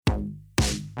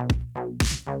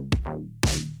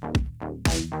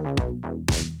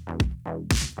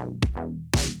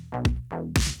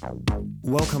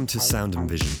Welcome to Sound and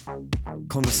Vision,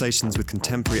 conversations with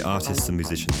contemporary artists and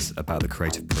musicians about the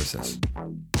creative process.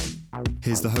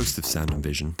 Here's the host of Sound and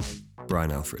Vision,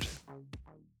 Brian Alfred.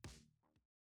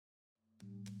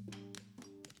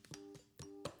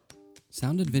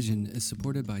 Sound and Vision is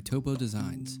supported by Topo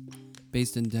Designs.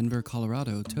 Based in Denver,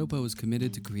 Colorado, Topo is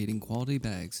committed to creating quality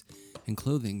bags and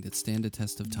clothing that stand the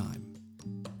test of time.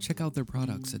 Check out their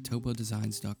products at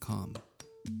topodesigns.com.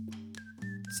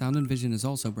 Sound and Vision is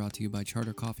also brought to you by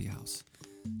Charter Coffee House.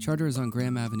 Charter is on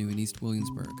Graham Avenue in East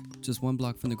Williamsburg, just 1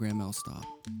 block from the Graham L stop.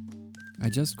 I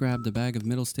just grabbed a bag of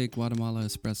Middle State Guatemala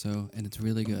espresso, and it's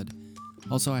really good.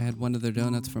 Also, I had one of their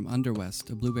donuts from Underwest,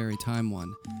 a blueberry thyme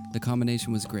one. The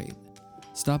combination was great.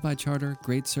 Stop by Charter,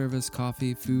 great service,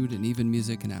 coffee, food, and even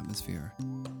music and atmosphere.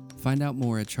 Find out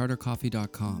more at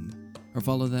chartercoffee.com or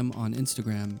follow them on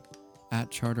Instagram at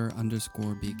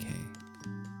charter_BK.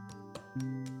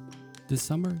 This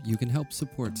summer, you can help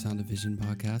support Sound and Vision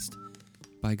Podcast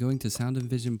by going to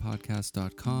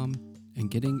soundandvisionpodcast.com and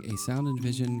getting a Sound and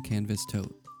Vision canvas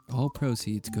tote. All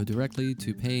proceeds go directly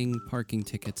to paying parking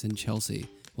tickets in Chelsea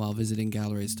while visiting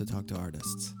galleries to talk to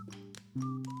artists.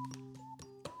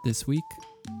 This week,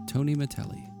 Tony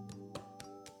Matelli.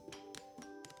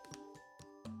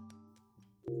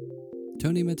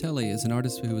 Tony Matelli is an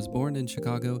artist who was born in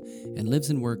Chicago and lives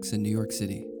and works in New York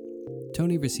City.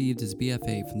 Tony received his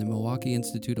BFA from the Milwaukee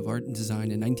Institute of Art and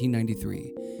Design in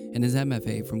 1993 and his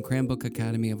MFA from Cranbrook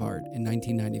Academy of Art in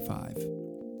 1995.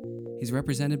 He's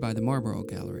represented by the Marlborough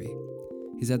Gallery.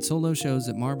 He's had solo shows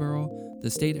at Marlborough,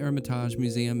 the State Hermitage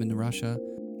Museum in Russia,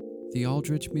 the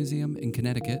Aldrich Museum in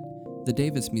Connecticut, the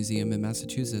Davis Museum in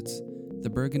Massachusetts, the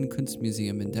Bergen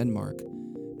Kunstmuseum in Denmark,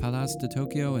 Palais de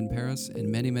Tokyo in Paris, and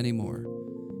many, many more.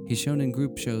 He's shown in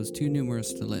group shows too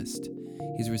numerous to list.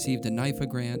 He's received a NIFA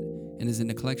grant and is in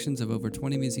the collections of over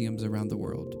 20 museums around the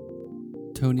world.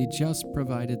 Tony just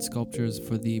provided sculptures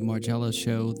for the Margiela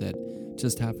show that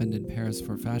just happened in Paris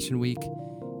for Fashion Week,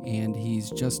 and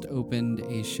he's just opened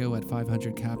a show at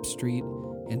 500 Cap Street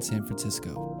in San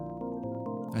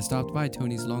Francisco. I stopped by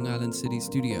Tony's Long Island City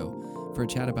studio for a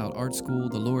chat about art school,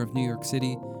 the lore of New York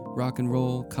City, rock and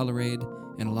roll, Color-Aid,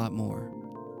 and a lot more.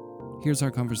 Here's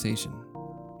our conversation.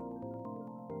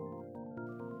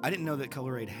 I didn't know that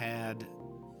Color-Aid had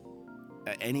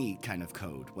any kind of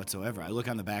code whatsoever. I look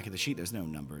on the back of the sheet, there's no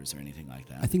numbers or anything like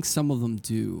that. I think some of them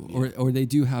do, or they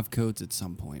do have codes at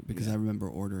some point, because I remember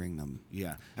ordering them.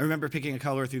 Yeah. I remember picking a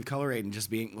color through Color-Aid and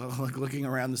just being, looking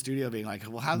around the studio being like,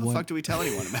 well, how the fuck do we tell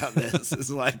anyone about this?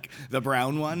 It's like the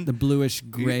brown one. The bluish,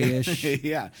 grayish.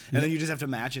 Yeah. And then you just have to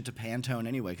match it to Pantone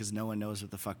anyway, because no one knows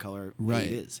what the fuck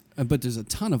Color-Aid is. But there's a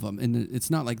ton of them, and it's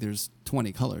not like there's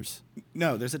 20 colors.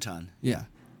 No, there's a ton. Yeah.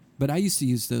 But I used to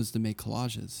use those to make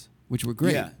collages, which were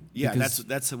great. Yeah,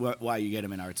 that's why you get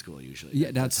them in art school usually.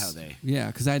 Yeah, that's how they. Yeah,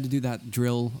 because I had to do that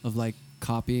drill of like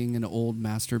copying an old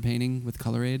master painting with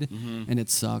Color-Aid, and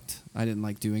it sucked. I didn't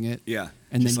like doing it. Yeah,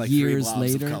 and then like years 3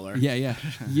 blobs later, of color.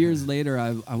 years later,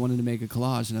 I wanted to make a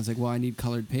collage, and I was like, well, I need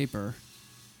colored paper,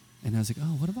 and I was like,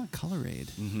 oh, what about Color-Aid?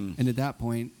 Mm-hmm. And at that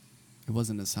point, it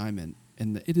was an assignment,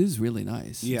 and it is really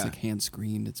nice. Yeah, it's like hand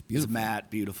screened. It's beautiful. It's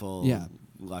matte, beautiful. Yeah.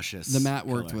 Luscious. The matte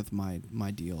worked color. with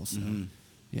my deal, so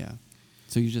yeah.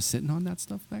 So you're just sitting on that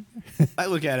stuff back there? I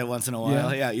look at it once in a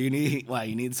while. Yeah, you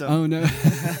need some. Oh no.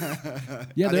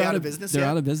 Yeah, they're out of business. They're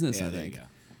out of business. Yeah, I think. there you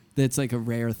go. It's like a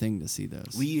rare thing to see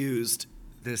those. We used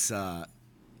this.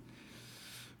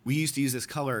 We used to use this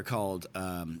color called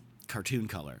cartoon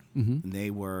color, and they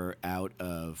were out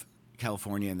of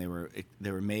California, and they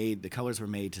were made. The colors were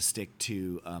made to stick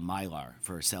to Mylar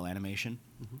for cell animation.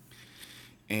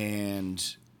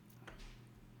 And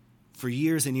for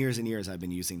years and years and years, I've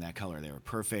been using that color. They were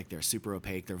perfect. They're super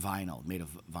opaque. They're vinyl, made of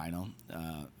vinyl,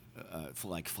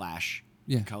 like flash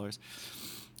colors.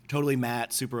 Totally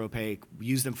matte, super opaque. We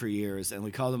used them for years, and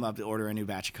we called them up to order a new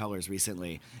batch of colors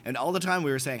recently. And all the time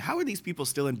we were saying, how are these people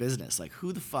still in business? Like,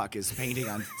 who the fuck is painting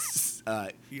on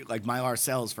like Mylar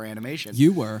cells for animation?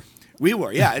 You were. We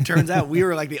were, yeah. It turns out we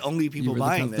were like the only people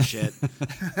buying this shit.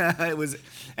 It was,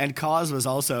 and Cause was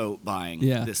also buying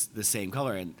the same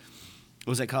color. And it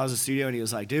was at Cause's studio, and he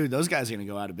was like, "Dude, those guys are gonna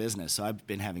go out of business." So I've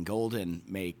been having Golden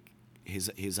make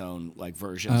his own like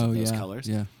versions of those colors.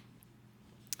 Yeah.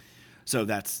 So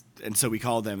so we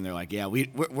called them, and they're like, "Yeah,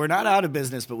 we're not out of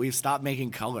business, but we've stopped making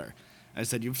color." I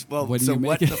said, what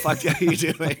the fuck are you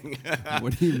doing?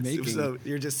 What are you making? So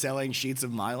you're just selling sheets of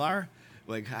Mylar?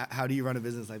 Like, how do you run a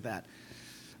business like that?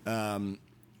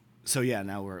 So yeah,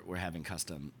 now we're having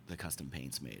the custom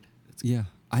paints made.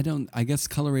 I guess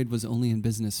Color-Aid was only in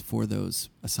business for those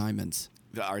assignments.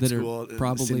 The art that school, are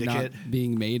probably syndicate. not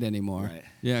being made anymore. Right.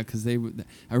 Yeah, because I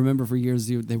remember for years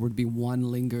there would be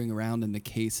one lingering around in the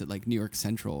case at like New York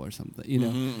Central or something. You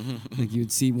know, like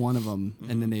you'd see one of them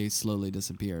and then they slowly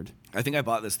disappeared. I think I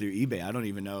bought this through eBay. I don't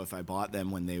even know if I bought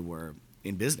them when they were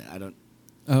in business. I don't.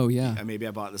 Oh yeah. Maybe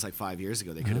I bought this like 5 years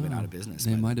ago. They could have been out of business.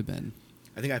 They might have been.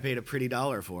 I think I paid a pretty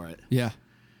dollar for it. Yeah.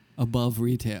 Above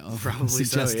retail. Probably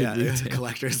suggested so. Yeah, retail.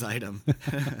 Collector's item.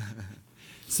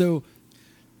 So,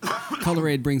 Color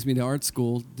Aid brings me to art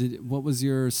school. What was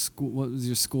your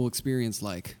school experience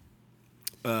like?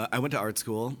 I went to art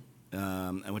school.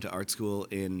 I went to art school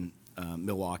in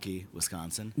Milwaukee,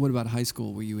 Wisconsin. What about high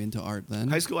school? Were you into art then?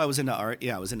 High school, I was into art.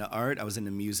 Yeah, I was into art. I was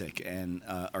into music and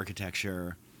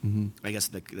architecture. I guess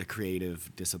the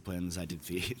creative disciplines. I did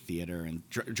theater and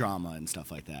drama and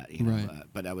stuff like that. You know? Right.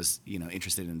 But I was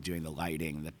interested in doing the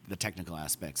lighting, the technical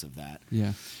aspects of that.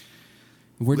 Yeah.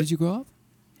 Where did you grow up?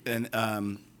 In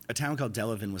a town called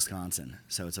Delavan, Wisconsin.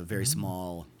 So it's a very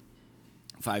small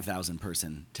 5,000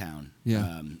 person town.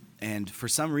 Yeah. And for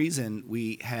some reason,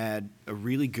 we had a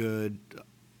really good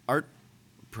art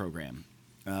program.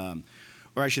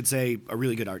 Or I should say, a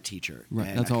really good art teacher. Right,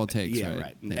 and that's all it takes, yeah,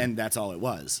 right? Yeah. Yeah. And that's all it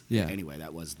was. Yeah. Anyway,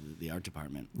 that was the art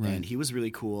department. Right. And he was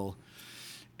really cool.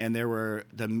 And there were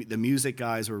the music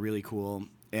guys were really cool.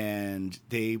 And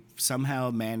they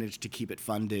somehow managed to keep it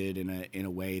funded in a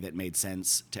way that made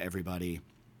sense to everybody.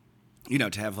 You know,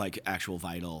 to have like actual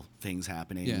vital things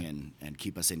happening and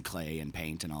keep us in clay and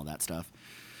paint and all that stuff.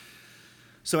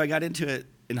 So I got into it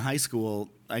in high school.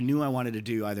 I knew I wanted to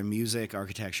do either music,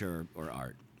 architecture, or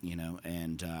art. You know,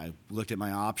 and I looked at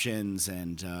my options,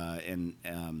 and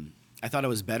I thought I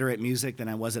was better at music than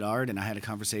I was at art. And I had a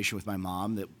conversation with my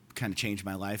mom that kind of changed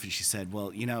my life. And she said,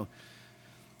 "Well, you know,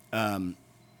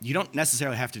 you don't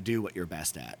necessarily have to do what you're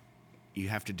best at. You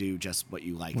have to do just what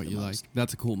you like. What the you most." like?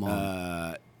 That's a cool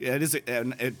mom.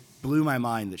 It blew my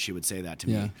mind that she would say that to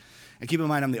Yeah. me. And keep in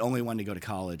mind, I'm the only one to go to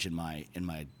college in my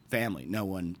family. No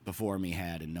one before me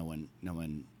had, and no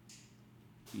one.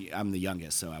 I'm the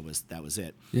youngest, so that was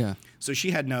it. Yeah. So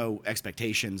she had no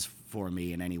expectations for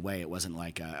me in any way. It wasn't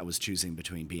like I was choosing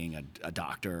between being a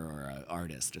doctor or an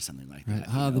artist or something like Right.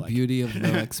 that. The beauty of no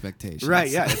expectations. Right.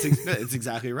 Yeah. It's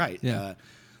exactly right. Yeah.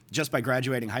 Just by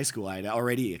graduating high school, I had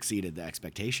already exceeded the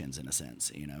expectations in a sense.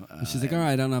 You know. She's like, all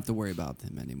right, I don't have to worry about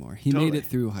him anymore. He Totally. made it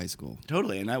through high school.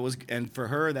 Totally, and for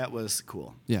her that was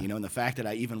cool. Yeah. You know, and the fact that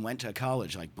I even went to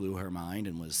college like blew her mind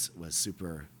and was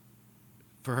super.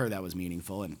 For her, that was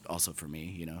meaningful, and also for me,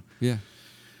 you know. Yeah.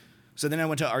 So then I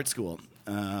went to art school,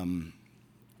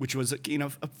 which was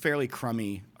a fairly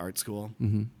crummy art school,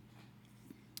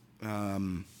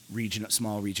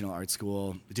 small regional art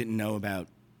school. Didn't know about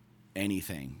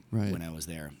anything when I was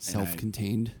there.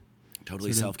 Self-contained.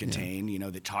 Totally self-contained. Yeah. You know,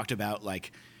 they talked about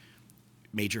like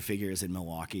major figures in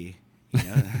Milwaukee, you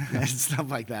know, and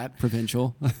stuff like that.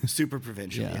 Provincial. Super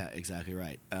provincial. Yeah, exactly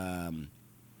right.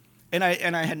 And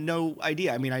I had no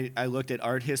idea. I mean, I looked at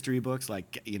art history books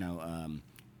like, you know,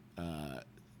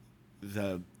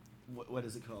 what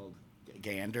is it called?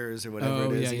 Ganders or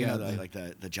whatever it is. You know, like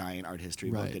the giant art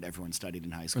history book that everyone studied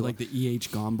in high school. Or like the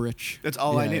E.H. Gombrich. That's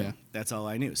all I knew. Yeah. That's all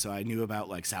I knew. So I knew about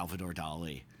like Salvador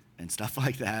Dali and stuff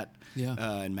like that. Yeah.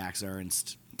 And Max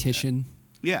Ernst. Titian.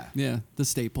 Yeah. Yeah. The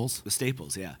staples. The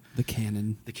staples, yeah. The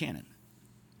canon.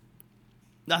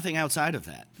 Nothing outside of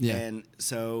that. Yeah. And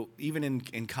so even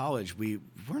in college, we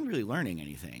weren't really learning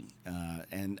anything.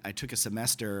 And I took a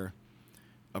semester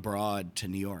abroad to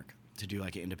New York to do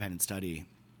like an independent study.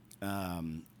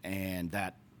 And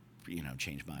that,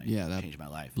 changed my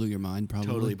life. Blew your mind, probably.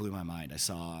 Totally blew my mind. I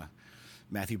saw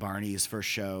Matthew Barney's first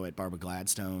show at Barbara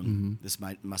Gladstone. Mm-hmm. This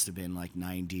must have been like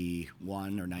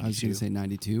 91 or 92. I was going to say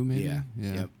 92, maybe. Yeah.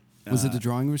 Yep. Was it the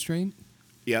drawing restraint?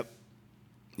 Yep.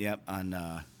 On,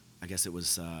 I guess it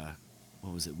was,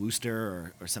 what was it,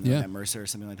 Worcester or something like that, Mercer or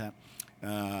something like that.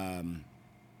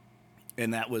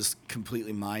 And that was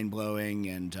completely mind-blowing.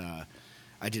 And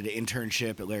I did an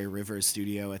internship at Larry Rivers'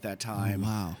 studio at that time. Oh,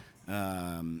 wow.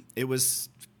 It was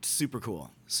super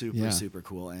cool, super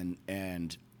cool,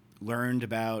 and learned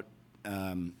about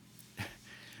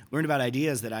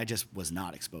ideas that I just was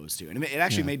not exposed to. And it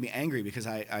actually made me angry because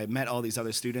I met all these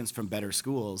other students from better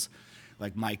schools,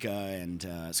 like Micah and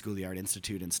School of the Art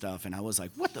Institute and stuff, and I was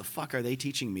like, what the fuck are they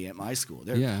teaching me at my school?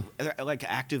 They're like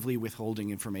actively withholding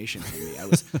information from me.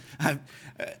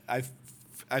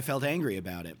 I felt angry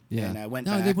about it. Yeah. And I went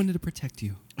back. No, they wanted to protect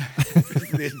you.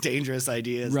 Dangerous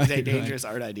ideas, dangerous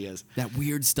art ideas. That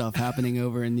weird stuff happening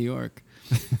over in New York.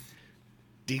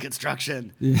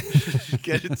 Deconstruction.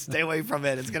 Stay away from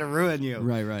it. It's going to ruin you.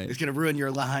 Right. It's going to ruin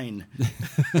your line.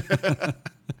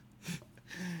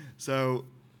 So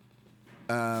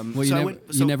Well,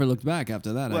 you never looked back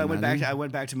after that. Well, I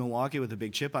went back to Milwaukee with a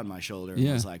big chip on my shoulder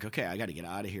and was like, okay, I got to get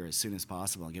out of here as soon as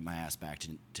possible and get my ass back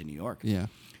to New York. Yeah,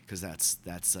 because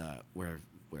that's where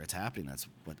it's happening. That's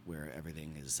where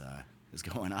everything is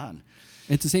going on.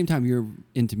 At the same time, you're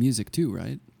into music too,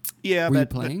 right? Yeah. Were you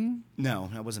playing? No,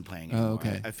 I wasn't playing anymore. Oh,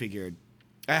 okay. I figured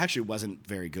I actually wasn't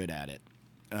very good at it,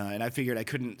 and I figured I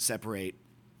couldn't separate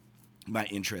my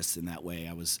interests in that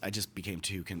way. I just became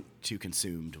too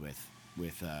consumed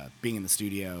with being in the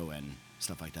studio and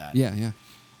stuff like that. Yeah.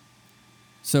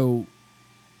 So,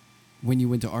 when you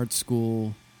went to art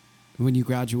school, when you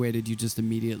graduated, you just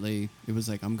immediately, it was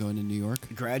like, I'm going to New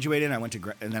York? Graduated,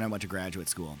 and then I went to graduate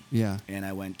school. Yeah. And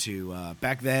I went to,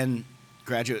 back then,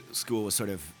 graduate school was sort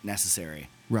of necessary.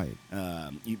 Right.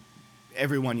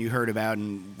 Everyone you heard about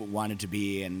and wanted to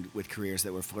be, and with careers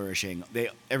that were flourishing,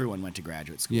 everyone went to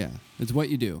graduate school. Yeah, it's what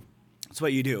you do. It's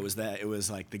what you do. It was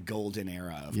like the golden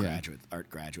era of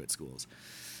graduate schools.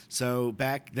 So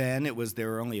back then, there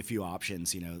were only a few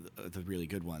options, the really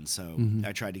good ones. So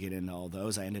I tried to get into all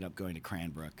those. I ended up going to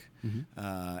Cranbrook,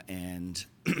 and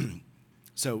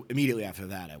so immediately after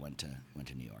that, I went to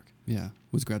New York. Yeah,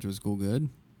 was graduate school good?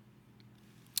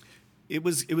 It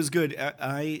was good.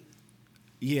 It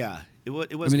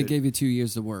was. I mean, good. it gave you 2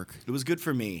 years of work. It was good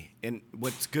for me, and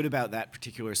what's good about that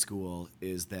particular school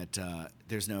is that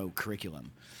there's no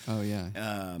curriculum. Oh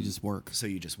yeah, you just work. So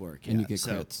you just work, and you get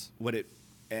credits.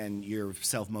 And you're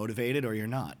self-motivated or you're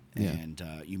not, and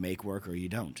you make work or you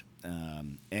don't,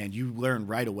 and you learn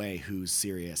right away who's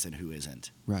serious and who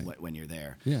isn't. Right. When you're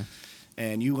there. Yeah.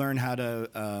 And you learn how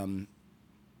to.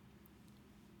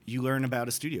 You learn about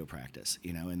a studio practice,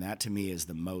 and that to me is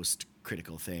the most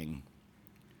critical thing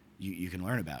you can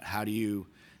learn about. How do you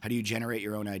generate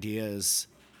your own ideas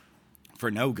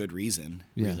for no good reason,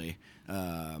 really?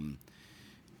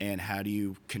 And how do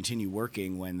you continue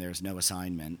working when there's no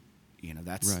assignment?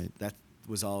 That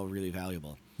was all really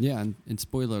valuable. Yeah, and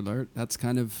spoiler alert, that's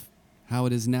kind of how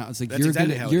it is now. It's like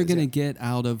you're gonna get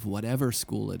out of whatever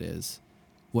school it is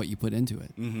what you put into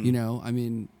it. Mm-hmm. I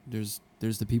mean, there's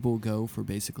the people who go for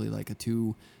basically like a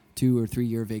two or 3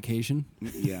 year vacation.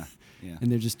 Yeah. Yeah.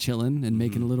 And they're just chilling and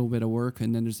making a little bit of work,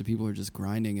 and then there's the people who are just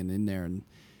grinding and in there and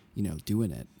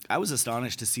doing it. I was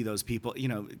astonished to see those people.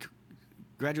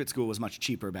 Graduate school was much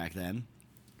cheaper back then,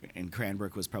 and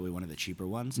Cranbrook was probably one of the cheaper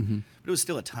ones, but it was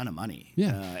still a ton of money.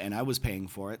 Yeah. And I was paying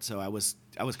for it, so I was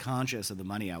conscious of the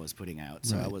money I was putting out.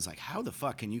 So right. I was like, how the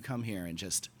fuck can you come here and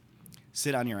just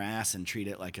sit on your ass and treat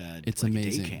it like a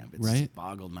amazing, day camp? It's right?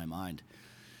 boggled my mind.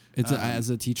 It's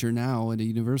as a teacher now at a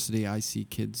university, I see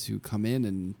kids who come in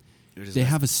and they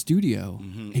have a studio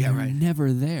and they're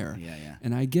never there. Yeah.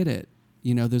 And I get it.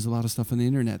 There's a lot of stuff on the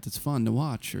internet that's fun to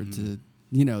watch or to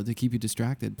keep you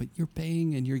distracted, but you're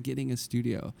paying and you're getting a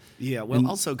studio. Yeah, well,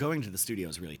 also going to the studio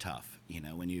is really tough.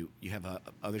 When you have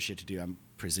other shit to do, I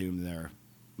presume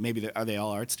are they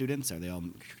all art students? Are they all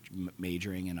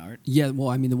majoring in art? Yeah, well,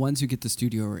 I mean, the ones who get the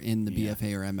studio are in the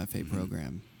BFA or MFA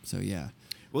program. So, yeah.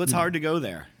 Well, it's hard to go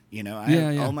there.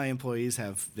 All my employees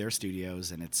have their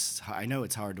studios, and I know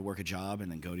it's hard to work a job and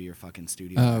then go to your fucking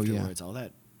studio afterwards. All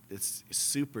that, it's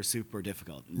super, super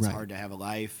difficult. It's hard to have a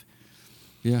life.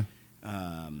 Yeah.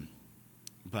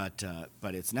 But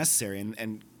it's necessary,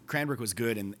 and Cranbrook was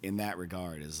good in that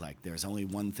regard. Is like there's only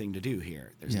one thing to do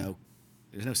here. There's no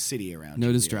city around. No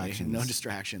you, distractions. Really. No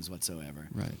distractions whatsoever.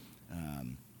 Right.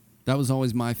 That was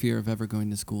always my fear of ever going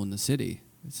to school in the city.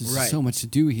 It's just so much to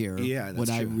do here. Yeah, that's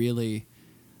true. I really,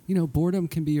 boredom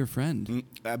can be your friend.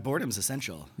 Boredom's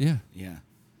essential. Yeah. Yeah.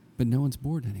 But no one's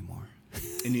bored anymore.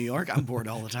 In New York, I'm bored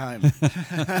all the time.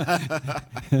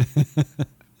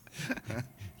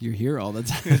 You're here all the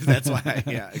time. That's why.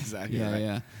 Yeah, exactly. Yeah, right.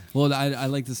 yeah. Well, I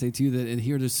like to say too that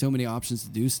here there's so many options to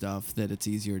do stuff that it's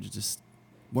easier to just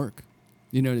work.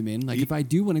 You know what I mean? Like if I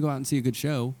do want to go out and see a good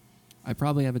show, I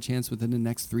probably have a chance within the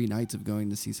next 3 nights of going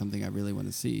to see something I really want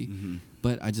to see. Mm-hmm.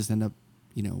 But I just end up,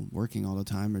 working all the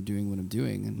time or doing what I'm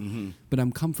doing. And but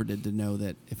I'm comforted to know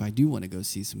that if I do want to go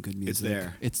see some good music,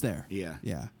 it's there. Yeah.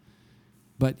 Yeah.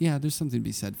 But yeah, there's something to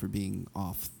be said for being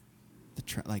off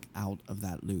the out of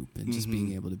that loop and just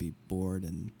being able to be bored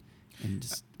and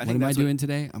just what am I doing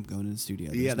today? I'm going to the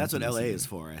studio. Yeah, that's what LA is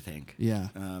for, I think. Yeah.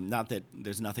 Not that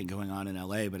there's nothing going on in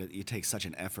LA, but it takes such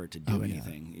an effort to do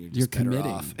anything. You're just better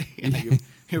committing. off.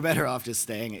 You're better off just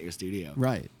staying at your studio.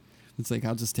 Right. It's like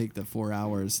I'll just take the 4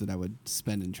 hours that I would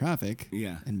spend in traffic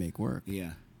and make work.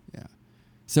 Yeah. Yeah.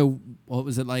 So what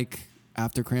was it like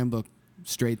after Cranbrook?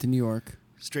 Straight to New York?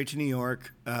 Straight to New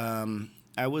York.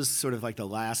 I was sort of like the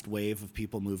last wave of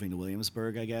people moving to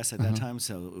Williamsburg, I guess, at that time.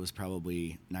 So it was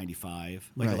probably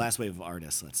 95, like the last wave of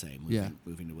artists, let's say,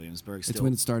 moving to Williamsburg. It's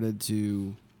when it started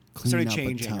to started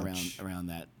changing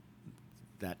around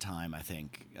that time, I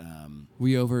think. Were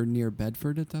you over near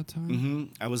Bedford at that time? Mm-hmm.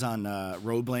 I was on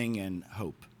Roebling and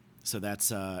Hope. So that's.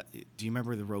 Do you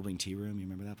remember the Roebling Tea Room? You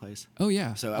remember that place? Oh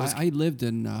yeah. So I lived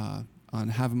in on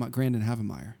Grand and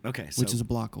Havemeyer. Okay, which is a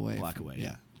block away.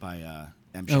 Yeah. By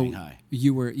M. Shanghai.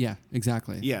 You were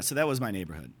exactly. Yeah, so that was my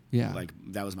neighborhood. Yeah, like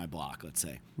that was my block. Let's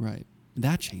say. Right.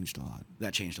 That changed a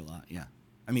lot. Yeah.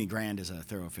 I mean, Grand is a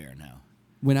thoroughfare now.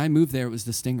 When I moved there, it was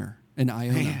the Stinger and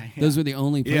Iona. Yeah. Those were the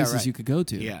only places you could go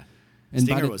to. Yeah. And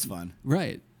Stinger was fun.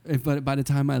 Right. But by the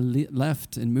time I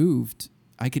left and moved,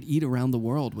 I could eat around the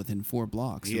world within 4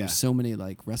 blocks. There were so many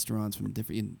like restaurants from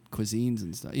different cuisines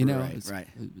and stuff. You know, it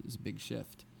was a big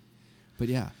shift. But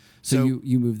yeah. So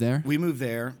you moved there? We moved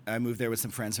there. I moved there with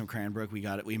some friends from Cranbrook.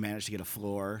 We managed to get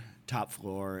a top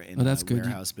floor in a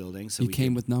warehouse building. So you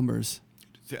came with numbers.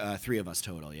 3 of us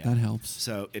total, yeah. That helps.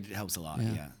 So it helps a lot,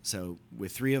 yeah. So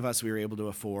with 3 of us, we were able to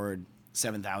afford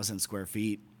 7,000 square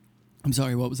feet. I'm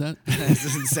sorry, what was that? This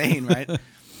is insane, right?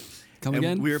 Come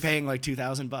again? We were paying like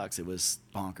 $2,000. It was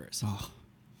bonkers.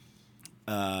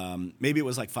 Maybe it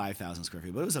was like 5,000 square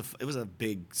feet, but it was a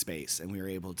big space, and we were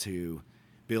able to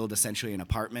build essentially an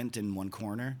apartment in one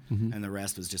corner, and the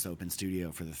rest was just open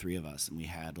studio for the 3 of us. And we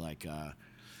had like,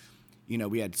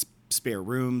 we had spare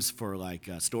rooms for like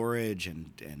storage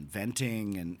and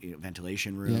venting and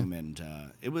ventilation room, and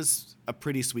it was a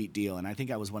pretty sweet deal. And I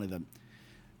think I was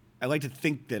I like to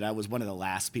think that I was one of the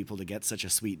last people to get such a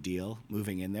sweet deal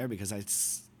moving in there, because I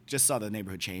just saw the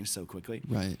neighborhood change so quickly.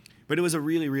 Right. But it was a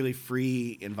really, really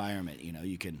free environment. You know,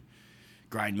 you can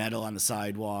grind metal on the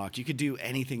sidewalk. You could do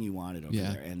anything you wanted over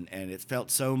there. And it felt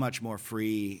so much more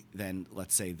free than,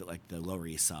 let's say, the Lower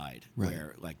East Side,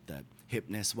 where like the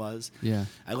hipness was. Yeah.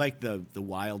 I like the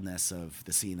wildness of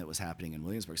the scene that was happening in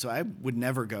Williamsburg. So I would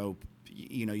never go,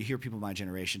 you hear people my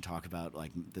generation talk about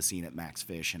like the scene at Max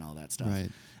Fish and all that stuff. Right.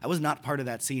 I was not part of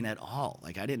that scene at all.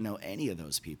 Like I didn't know any of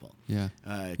those people. Yeah.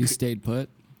 You stayed put?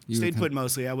 Stayed put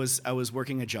mostly. I was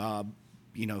working a job,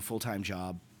 full-time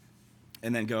job,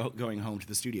 and then going home to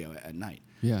the studio at night.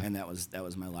 Yeah. And that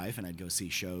was my life, and I'd go see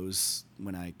shows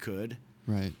when I could.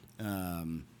 Right.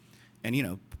 And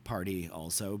party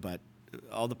also, but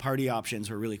all the party options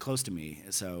were really close to me,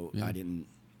 so I didn't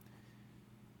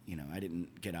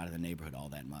get out of the neighborhood all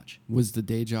that much. Was the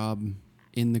day job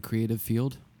in the creative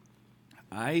field?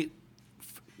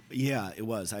 Yeah, it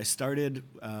was. I started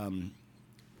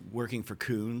working for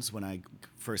Coons when I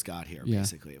first got here. Yeah.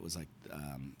 Basically, it was like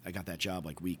I got that job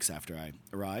like weeks after I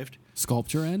arrived.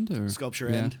 Sculpture End or Sculpture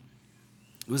End.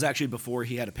 It was actually before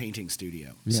he had a painting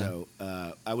studio. Yeah. So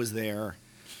I was there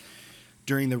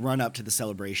during the run up to the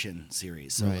Celebration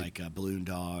series. So like Balloon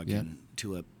Dog and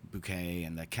Tulip Bouquet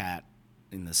and the cat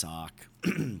in the sock,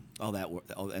 all that,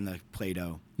 and the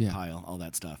Play-Doh pile, all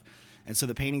that stuff. And so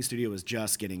the painting studio was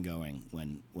just getting going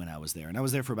when I was there, and I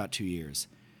was there for about 2 years.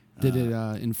 Did it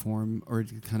inform or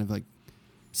kind of like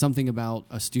something about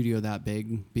a studio that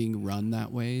big being run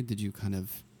that way? Did you kind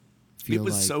of feel it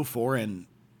was so foreign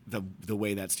the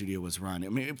way that studio was run? I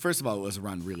mean, first of all, it was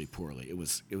run really poorly. It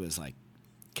was like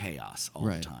chaos all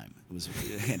the time. It was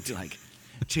like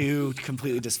 2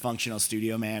 completely dysfunctional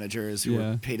studio managers who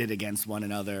were pitted against one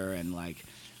another, and like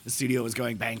the studio was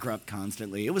going bankrupt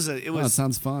constantly. It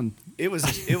sounds fun. It was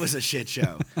a shit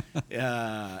show.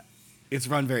 It's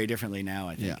run very differently now,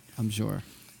 I think. Yeah, I'm sure.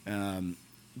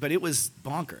 But it was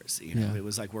bonkers. It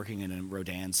was like working in a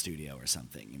Rodin studio or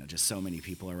something. Just so many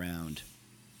people around,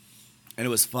 and it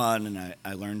was fun, and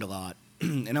I learned a lot.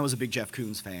 And I was a big Jeff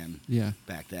Koons fan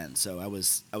back then, so I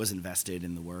was invested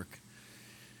in the work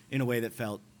in a way that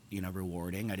felt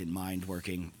rewarding. I didn't mind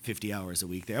working 50 hours a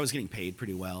week there. I was getting paid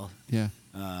pretty well. Yeah.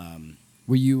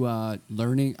 Were you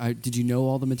learning? Did you know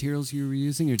all the materials you were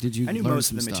using, or did you? I knew learn most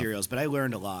some of the stuff? materials, but I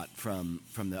learned a lot from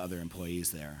the other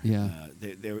employees there. Yeah.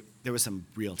 There was some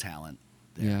real talent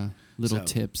there. Yeah. Little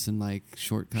tips and like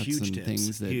shortcuts huge and tips,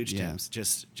 things. Huge tips.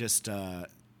 Just.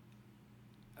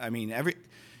 I mean,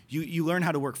 you learn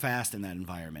how to work fast in that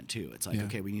environment too. It's like,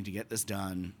 okay, we need to get this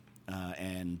done,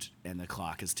 and the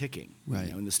clock is ticking. Right.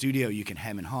 In the studio, you can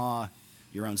hem and haw.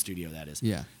 Your own studio, that is.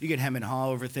 Yeah. You can hem and haw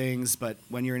over things, but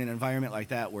when you're in an environment like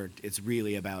that where it's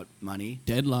really about money,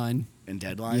 deadline, you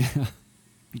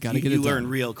got to get it done. You learn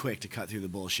real quick to cut through the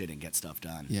bullshit and get stuff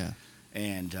done. Yeah.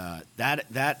 And that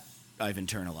I've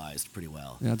internalized pretty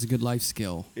well. Yeah, it's a good life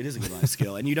skill. It is a good life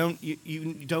skill, and you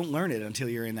don't learn it until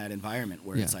you're in that environment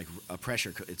where it's like a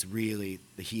pressure. It's really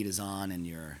the heat is on, and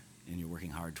you're and you're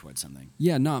working hard towards something.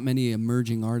 Yeah, not many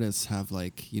emerging artists have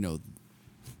like, you know,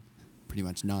 pretty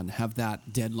much none have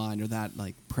that deadline or that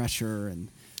like pressure and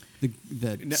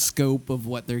the scope of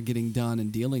what they're getting done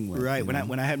and dealing with. Right. When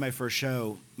I had my first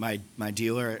show, my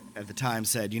dealer at the time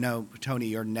said, you know, Tony,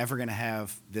 you're never going to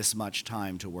have this much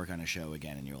time to work on a show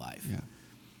again in your life. Yeah.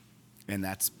 And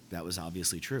that was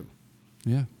obviously true.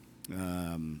 Yeah.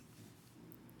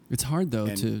 It's hard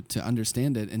though to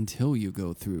understand it until you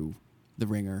go through the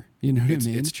ringer. You know what I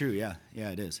mean? It's true. Yeah. Yeah,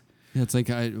 it is. Yeah, it's like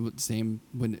same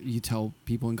when you tell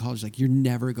people in college, like, you're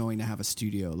never going to have a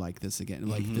studio like this again.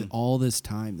 Like all this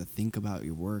time to think about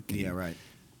your work. And, yeah, right.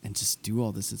 And just do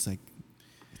all this. It's like,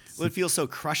 it feels so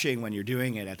crushing when you're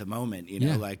doing it at the moment. You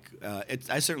know, like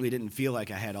I certainly didn't feel like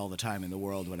I had all the time in the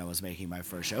world when I was making my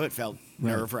first show. It felt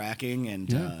nerve-wracking,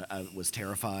 and I was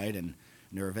terrified and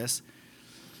nervous.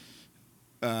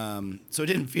 So it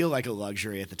didn't feel like a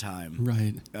luxury at the time.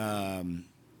 Right.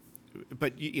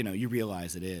 But you know, you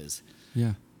realize it is.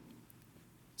 Yeah.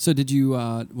 So did you?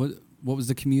 What was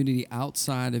the community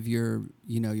outside of your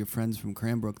friends from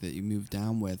Cranbrook that you moved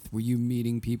down with? Were you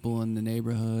meeting people in the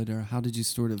neighborhood, or how did you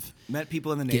sort of met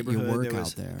people in the neighborhood? Get your work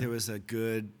out there. There was a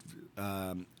good.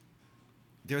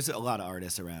 There's a lot of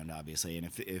artists around, obviously, and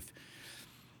if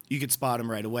you could spot them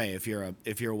right away, if you're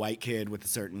a white kid with a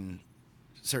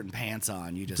certain pants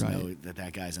on, you just know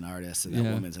that guy's an artist and that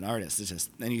woman's an artist. It's just,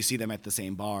 and you see them at the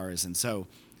same bars, and so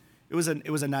it was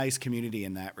a nice community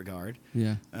in that regard.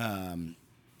 Yeah.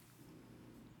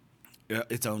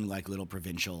 Its own like little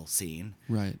provincial scene.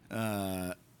 Right.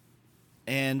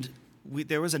 And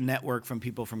there was a network from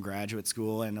people from graduate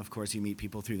school, and of course you meet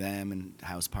people through them and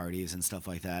house parties and stuff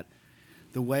like that.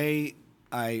 The way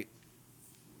I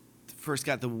first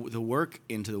got the work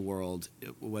into the world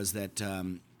was that.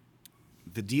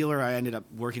 The dealer I ended up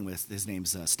working with, his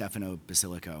name's Stefano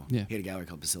Basilico. Yeah. He had a gallery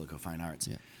called Basilico Fine Arts.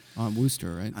 Yeah. On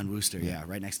Worcester, right? On Worcester, yeah,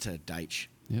 right next to Deitch.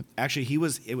 Yep. Actually, it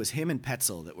was him and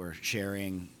Petzel that were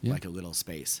sharing like a little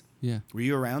space. Yeah. Were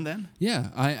you around then? Yeah,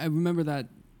 I remember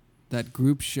that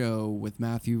group show with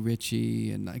Matthew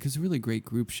Ritchie, and it was a really great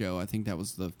group show. I think that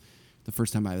was the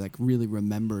first time I like really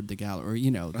remembered the gallery,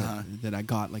 or that I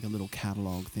got like a little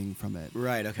catalog thing from it.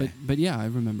 Right. Okay. But yeah, I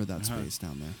remember that space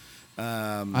down there.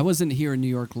 I wasn't here in New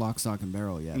York, lock, stock, and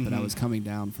barrel yet, but I was coming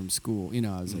down from school.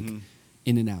 I was like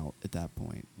in and out at that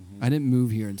point. I didn't move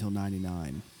here until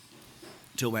 99.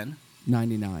 Till when?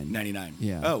 99. 99.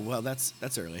 Yeah. Oh, well, that's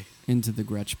early. Into the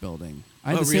Gretsch building.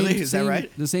 Really? Is that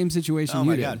right? The same situation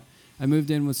you did. God. I moved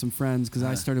in with some friends because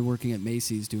I started working at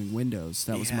Macy's doing windows.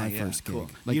 That was my first gig. Cool.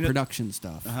 Like production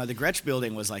stuff. The Gretsch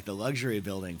building was like the luxury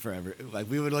building forever. Like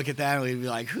we would look at that and we'd be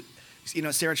like,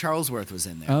 Sarah Charlesworth was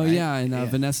in there. Oh, right? yeah, and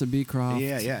Vanessa Beecroft.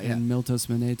 Yeah. And Miltos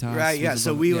Manetas. Right, yeah.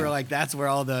 So we were like, that's where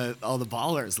all the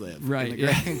ballers live. Right, in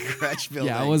the Gretsch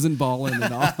building. Yeah, I wasn't balling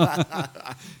at all.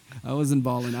 I wasn't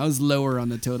balling. I was lower on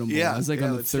the totem pole. I was like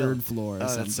on the third floor. Or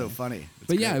something. That's so funny.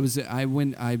 But yeah, it was.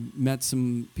 I met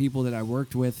some people that I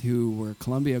worked with who were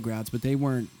Columbia grads, but they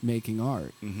weren't making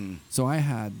art. Mm-hmm. So I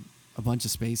had a bunch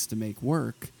of space to make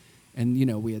work. And,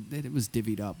 it was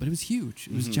divvied up, but it was huge.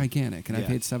 It was gigantic, and I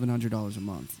paid $700 a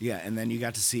month. Yeah, and then you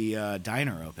got to see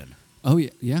Diner open. Oh, yeah.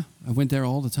 Yeah, I went there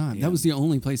all the time. Yeah. That was the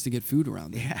only place to get food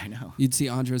around there. Yeah, I know. You'd see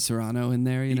Andres Serrano in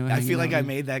there, I feel like I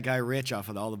made that guy rich off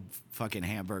of all the fucking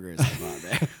hamburgers I bought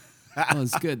there. Well,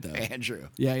 it's good, though. Andrew.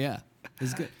 Yeah.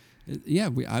 It's good. Yeah,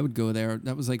 I would go there.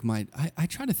 That was like I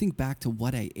try to think back to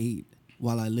what I ate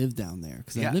while I lived down there,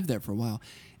 because I lived there for a while.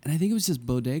 And I think it was just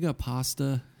bodega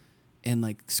pasta and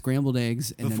like scrambled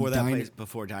eggs. And before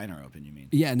Diner opened, you mean?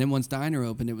 Yeah, and then once Diner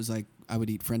opened, it was like I would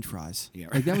eat French fries. Yeah,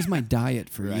 right. Like that was my diet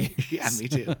for years. Yeah, me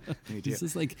too. It's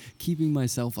just like keeping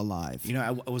myself alive. I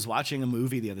was watching a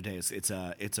movie the other day. It's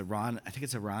a Ron. I think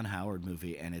it's a Ron Howard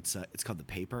movie, and it's called The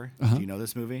Paper. Do you know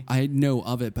this movie? I know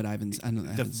of it, but I haven't.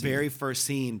 The very first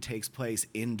scene takes place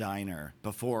in Diner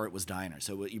before it was Diner.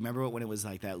 So you remember when it was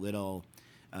like that little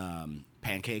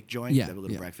pancake joint, that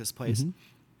little breakfast place. Mm-hmm.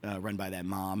 Run by that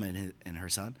mom and her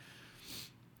son.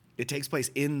 It takes place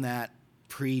in that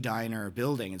pre-diner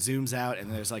building. It zooms out,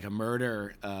 and there's like a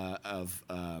murder of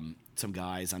some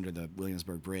guys under the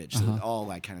Williamsburg Bridge. So it all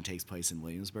like kind of takes place in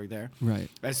Williamsburg there. Right.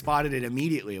 I spotted it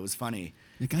immediately. It was funny.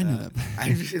 Like I know that.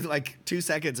 I just like 2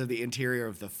 seconds of the interior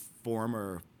of the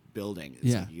former building.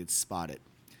 It's like you could spot it.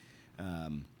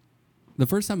 The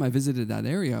first time I visited that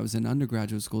area, I was in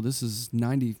undergraduate school. This is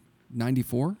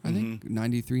 94, I think,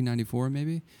 93, 94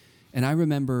 maybe. And I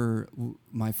remember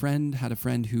my friend had a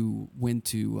friend who went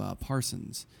to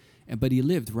Parsons, but he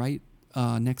lived right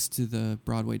next to the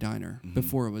Broadway Diner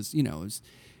before it was,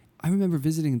 I remember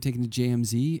visiting and taking to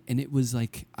JMZ, and it was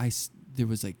like, it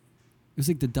was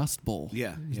like the Dust Bowl.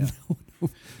 Yeah.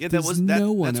 Yeah, that's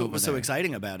what was so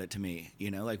exciting about it to me.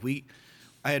 You know, like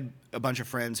I had a bunch of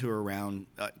friends who were around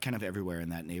kind of everywhere in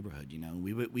that neighborhood. You know,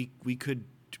 we could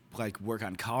like work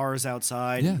on cars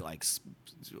outside, and, like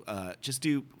just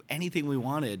do anything we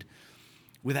wanted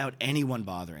without anyone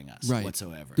bothering us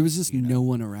whatsoever. There was just no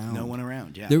one around. No one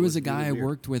around. Yeah. There was a guy I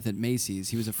worked with at Macy's.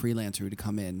 He was a freelancer who'd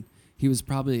come in. He was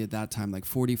probably at that time like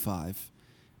 45.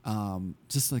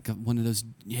 Just like one of those,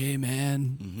 yeah,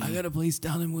 man, I got a place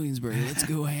down in Williamsburg. Let's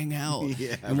go hang out.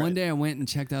 One day I went and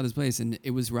checked out his place, and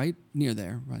it was right near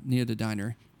there, right near the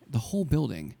diner, the whole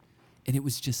building, and it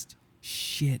was just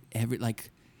shit.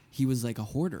 He was like a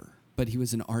hoarder, but he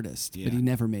was an artist, but he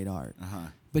never made art.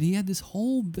 But he had this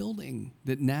whole building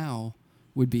that now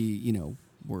would be,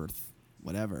 worth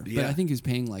whatever. Yeah. But I think he was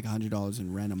paying like $100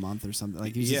 in rent a month or something.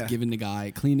 Like he was just giving the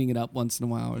guy, cleaning it up once in a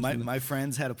while. My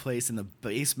friends had a place in the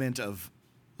basement of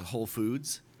Whole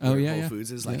Foods. Oh, yeah. Whole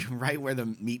Foods is like right where the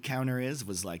meat counter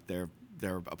was like their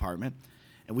apartment.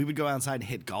 And we would go outside and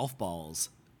hit golf balls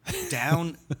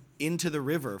down into the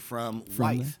river from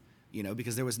Wythe,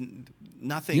 because there was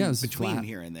nothing between flat.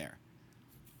 Here and there.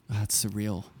 That's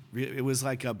surreal. It was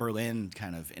like a Berlin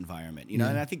kind of environment, and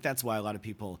I think that's why a lot of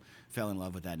people fell in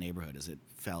love with that neighborhood. Is it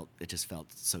just felt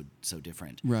so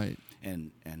different, right?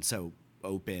 And so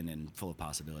open and full of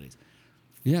possibilities.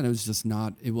 Yeah,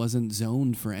 and it wasn't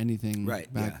zoned for anything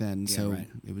back then, so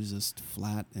it was just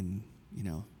flat, and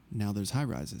now there's high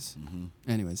rises.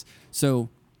 Anyways,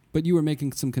 but you were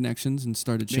making some connections and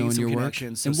started showing your work.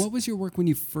 And what was your work when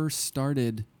you first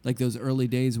started, like those early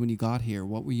days when you got here?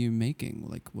 What were you making?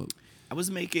 Like what? I was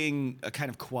making a kind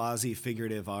of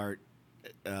quasi-figurative art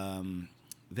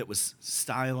that was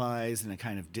stylized in a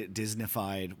kind of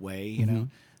Disney-fied way,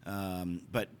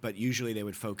 but usually they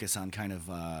would focus on kind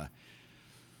of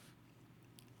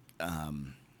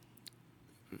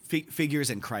figures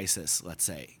in crisis, let's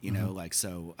say. Like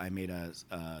so I made a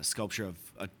sculpture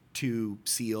of two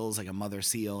seals, like a mother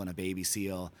seal and a baby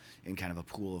seal, in kind of a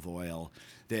pool of oil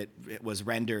that it was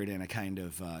rendered in a kind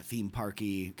of theme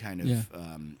parky kind of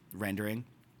rendering.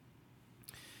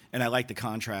 And I liked the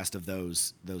contrast of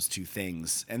those two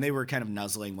things, and they were kind of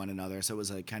nuzzling one another. So it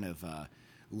was a kind of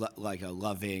like a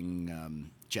loving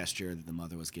gesture that the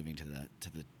mother was giving to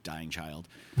the dying child,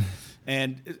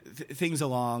 and things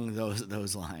along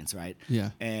those lines, right? Yeah.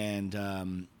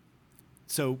 And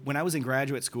so when I was in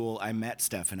graduate school, I met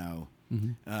Stefano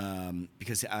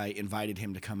because I invited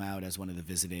him to come out as one of the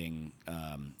visiting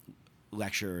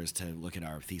lecturers to look at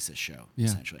our thesis show,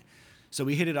 essentially. So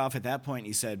we hit it off at that point.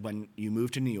 He said, when you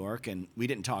move to New York, and we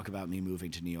didn't talk about me moving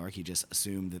to New York. He just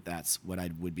assumed that that's what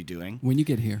I would be doing. When you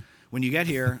get here,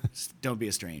 don't be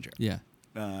a stranger. Yeah.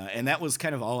 And that was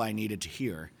kind of all I needed to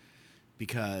hear,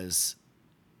 because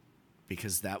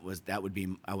that would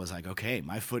be, I was like, okay,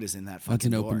 my foot is in that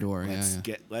fucking door. That's an open door.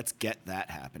 Let's get that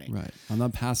happening. Right. I'm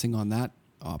not passing on that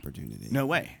opportunity. No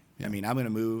way. Yeah. I mean, I'm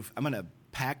going to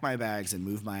pack my bags and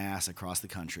move my ass across the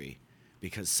country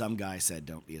because some guy said,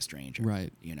 don't be a stranger.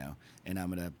 Right. And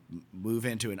I'm going to move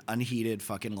into an unheated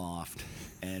fucking loft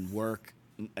and work,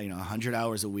 100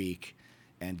 hours a week.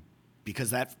 And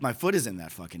because my foot is in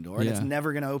that fucking door and it's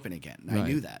never going to open again. And I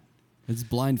knew that. It's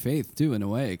blind faith too, in a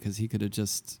way, because he could have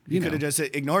just could have just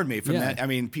ignored me from that. I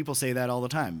mean, people say that all the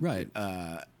time, right?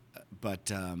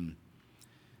 But I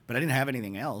didn't have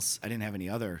anything else. I didn't have any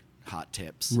other hot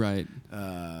tips, right?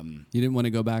 You didn't want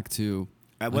to go back to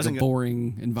a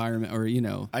boring environment, or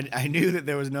I knew that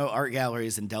there was no art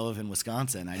galleries in Delavan,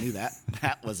 Wisconsin. I knew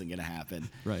that wasn't going to happen,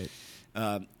 right?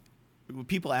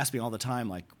 People ask me all the time,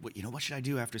 like, what should I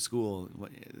do after school?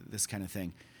 This kind of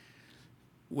thing.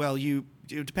 Well, it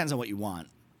depends on what you want,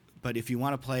 but if you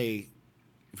want to play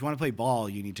ball,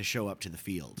 you need to show up to the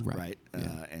field, right?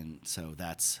 Yeah. And so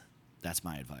that's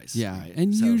my advice. Yeah, right?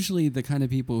 And usually the kind of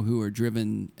people who are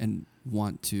driven and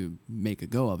want to make a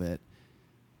go of it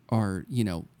are,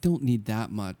 don't need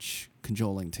that much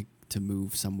cajoling to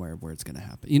move somewhere where it's going to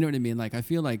happen. You know what I mean? Like, I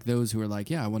feel like those who are like,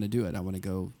 yeah, I want to do it, I want to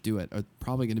go do it, are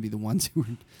probably going to be the ones who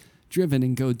are driven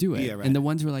and go do it. Yeah, right. And the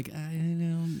ones who are like,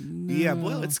 no. Yeah,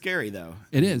 well, it's scary though.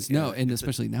 It is. And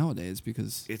especially nowadays,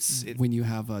 because when you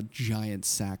have a giant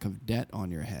sack of debt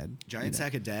on your head.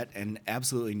 Sack of debt and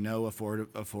absolutely no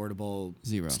affordable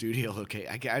zero studio. Okay,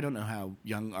 I don't know how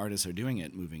young artists are doing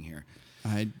it moving here.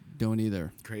 I don't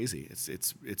either. Crazy.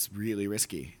 It's really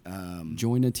risky.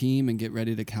 Join a team and get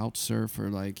ready to couch surf, or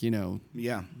like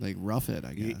rough it,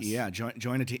 I guess. Yeah,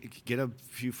 join a team, get a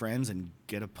few friends and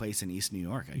get a place in East New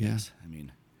York, I guess. I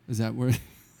mean, is that where?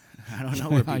 I don't know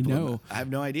where people. I know. I have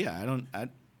no idea. I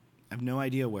have no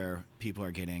idea where people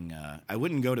are getting. I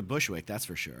wouldn't go to Bushwick, that's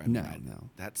for sure. No.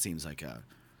 That seems like a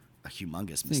a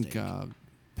humongous I mistake. think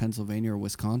Pennsylvania or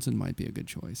Wisconsin might be a good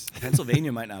choice.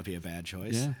 Pennsylvania might not be a bad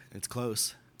choice. Yeah. It's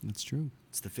close. That's true.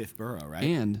 It's the 5th borough, right?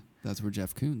 And that's where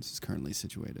Jeff Koons is currently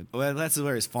situated. Well, that's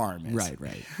where his farm is.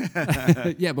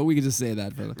 Right. Yeah, but we could just say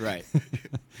that for Right.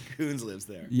 Koons lives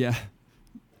there. Yeah.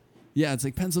 Yeah, it's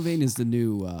like Pennsylvania's the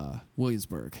new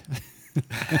Williamsburg.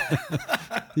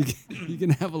 you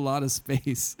can have a lot of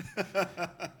space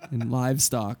and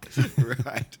livestock.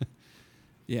 Right.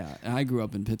 Yeah, and I grew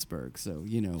up in Pittsburgh, so,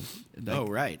 like,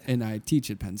 right. And I teach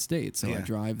at Penn State, so I Yeah.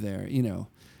 drive there,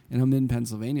 and I'm in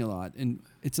Pennsylvania a lot. And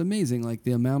it's amazing, like,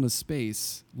 the amount of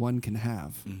space one can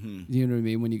have. Mm-hmm. You know what I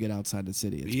mean? When you get outside the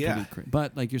city. It's Yeah. pretty crazy.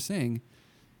 But, like you're saying,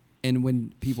 and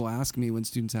when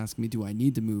students ask me, do I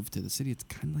need to move to the city? It's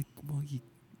kind of like, well, you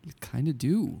kind of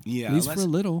do. Yeah. At least for a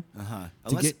little. Uh-huh.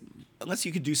 To Unless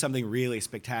you could do something really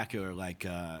spectacular, like,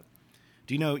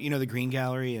 do you know the Green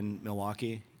Gallery in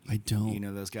Milwaukee? I don't. You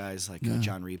know those guys like Yeah.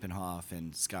 John Riepenhoff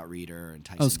and Scott Reeder and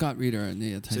Tyson. Oh, Scott Reeder. And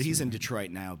Tyson So he's in Reeder. Detroit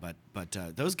now, but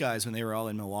those guys, when they were all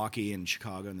in Milwaukee and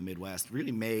Chicago and the Midwest,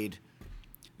 really made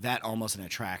that almost an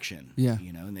attraction. Yeah.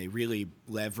 And they really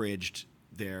leveraged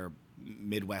their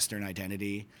Midwestern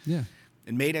identity. Yeah.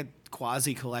 And made it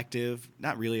quasi-collective,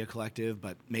 not really a collective,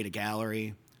 but made a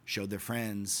gallery, showed their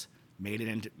friends, made it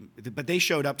into. But they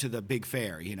showed up to the big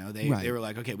fair, They Right. they were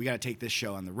like, okay, we got to take this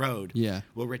show on the road. Yeah.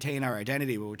 We'll retain our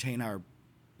identity. We'll retain our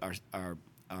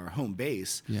home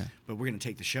base. Yeah. But we're going to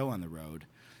take the show on the road,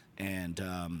 and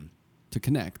To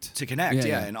connect.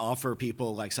 yeah, and offer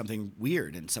people like something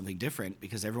weird and something different,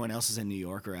 because everyone else is in New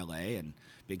York or LA, and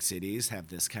big cities have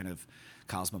this kind of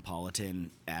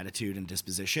cosmopolitan attitude and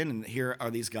disposition, and here are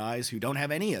these guys who don't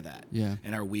have any of that, Yeah.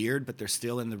 and are weird, but they're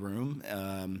still in the room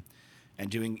and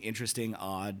doing interesting,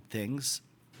 odd things.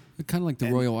 Kind of like the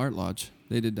And- Royal Art Lodge.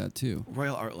 They did that too.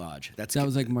 Royal Art Lodge. That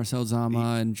was like Marcel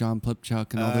Zama and John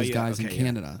Plipchuk and all those yeah, guys in okay, yeah.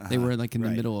 Canada. They were like in the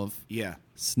Right. middle of Yeah,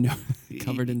 snow,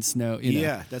 covered in snow.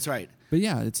 yeah, that's right. But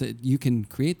yeah, you can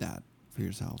create that for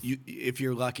yourself. If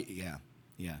you're lucky,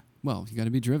 yeah, Well, you got to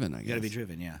be driven. I guess you got to be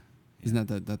driven. Yeah, Isn't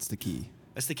that's the key?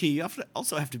 that's the key. You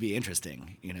also have to be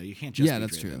interesting. You can't just Yeah, be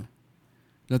that's driven. true.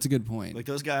 That's a good point. Like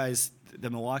those guys, the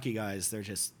Milwaukee guys,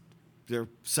 they're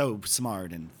so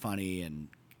smart and funny and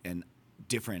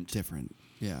different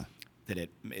Yeah. that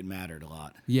it mattered a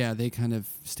lot. Yeah, they kind of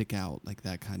stick out like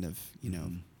that kind of,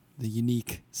 the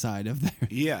unique side of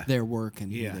their work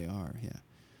and Yeah. who they are. Yeah.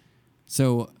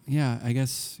 So, yeah, I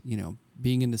guess,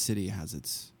 being in the city has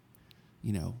its,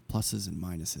 pluses and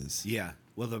minuses. Yeah.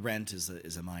 Well, the rent is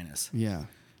a minus. Yeah.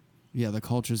 Yeah, the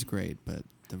culture's great, but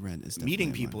the rent is definitely Meeting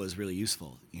a people minus. is really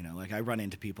useful. Like I run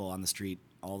into people on the street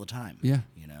all the time. Yeah.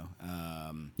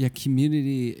 Yeah,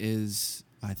 community is,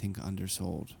 I think,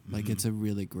 undersold. Like, Mm-hmm. it's a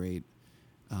really great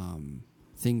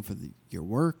thing for your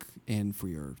work and for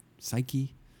your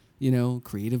psyche,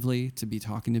 creatively, to be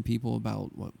talking to people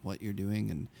about what you're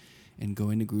doing and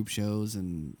going to group shows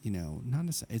and, not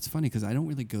necessarily. It's funny because I don't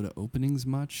really go to openings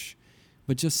much,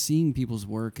 but just seeing people's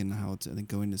work and how I think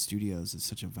going to studios is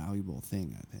such a valuable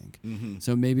thing, I think. Mm-hmm.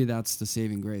 So maybe that's the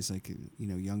saving grace. Like,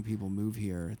 young people move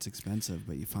here. It's expensive,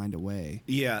 but you find a way.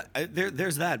 Yeah,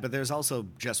 there's that, but there's also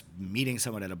just meeting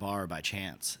someone at a bar by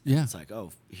chance. Yeah. It's like,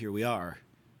 oh, here we are.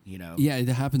 Yeah, it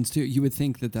happens too. You would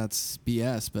think that that's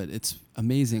BS, but it's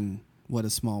amazing what a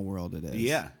small world it is.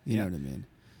 Yeah, You know yeah. what I mean?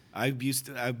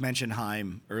 I mentioned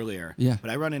Haim earlier. Yeah. But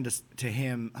I run into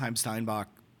him, Haim Steinbach,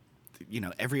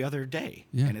 every other day.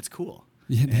 Yeah. And it's cool.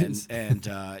 Yeah, it is. And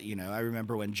I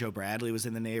remember when Joe Bradley was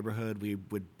in the neighborhood, we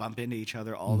would bump into each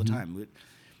other all Mm-hmm. the time.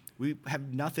 We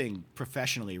have nothing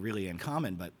professionally really in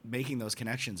common, but making those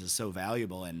connections is so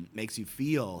valuable and makes you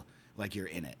feel like you're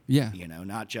in it. Yeah.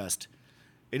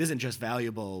 It isn't just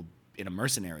valuable in a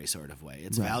mercenary sort of way.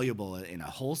 It's Right. valuable in a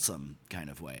wholesome kind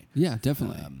of way. Yeah,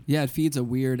 definitely. Yeah, it feeds a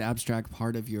weird abstract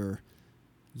part of your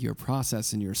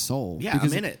process and your soul. Yeah,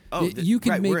 Because I'm in it. Oh, you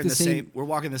can right, make we're in the same. We're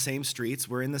walking the same streets.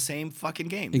 We're in the same fucking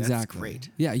game. Exactly. That's great.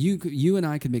 Yeah, you and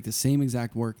I could make the same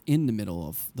exact work in the middle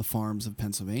of the farms of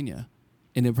Pennsylvania,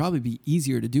 and it'd probably be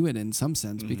easier to do it in some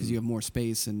sense because you have more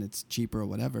space and it's cheaper or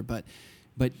whatever. But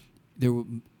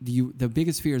the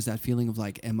biggest fear is that feeling of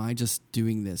like, am I just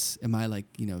doing this? Am I like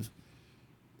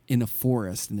in a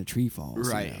forest and a tree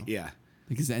falls? Right. Yeah.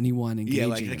 Because anyone engaging Yeah,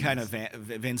 like the in kind this. of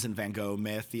Vincent Van Gogh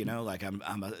myth, like I'm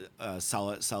a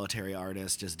solitary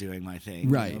artist just doing my thing,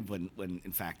 Right. When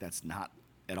in fact that's not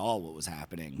at all what was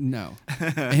happening. No,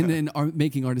 and then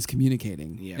making art is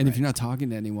communicating. Yeah, and if right. you're not talking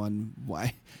to anyone,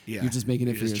 why? Yeah, You're just making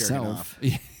it you're for just jerking yourself. off.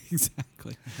 Yeah,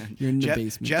 exactly. You're in the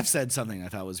basement. Jeff said something I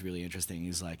thought was really interesting.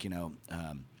 He's like,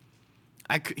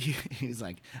 he's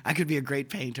like, I could be a great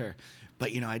painter,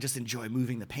 but I just enjoy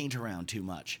moving the paint around too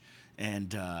much.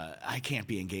 And I can't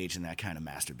be engaged in that kind of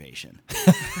masturbation.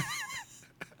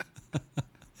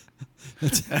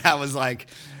 I was like,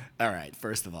 all right,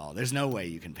 first of all, there's no way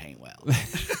you can paint well.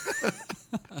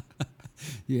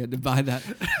 You had to buy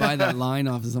that line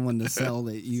off of someone to sell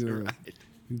that you're a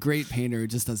great painter who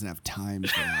just doesn't have time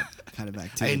for that kind of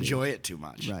activity. I enjoy it too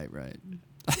much. Right.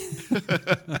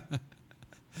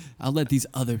 I'll let these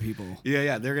other people.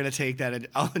 Yeah, they're going to take that, and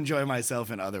I'll enjoy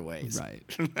myself in other ways. Right.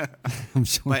 I'm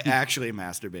sure. By actually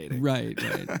masturbating. Right.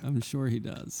 I'm sure he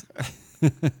does.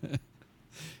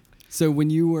 So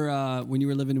when you were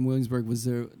living in Williamsburg, was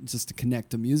there, just to connect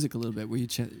to music a little bit?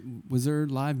 Was there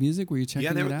live music? Were you checking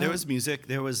it out? Yeah, there was music.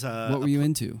 There was. What were you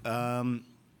into?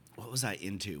 What was I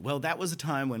into? Well, that was a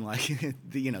time when the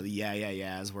yeah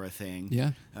yeahs were a thing.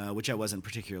 Yeah. Which I wasn't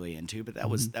particularly into, but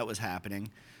that was happening.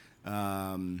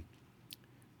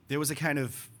 There was a kind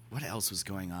of, what else was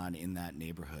going on in that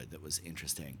neighborhood that was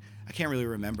interesting? I can't really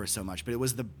remember so much, but it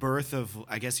was the birth of,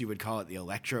 I guess you would call it the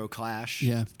electro clash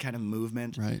kind of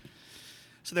movement. Right.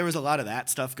 So there was a lot of that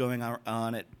stuff going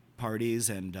on at parties,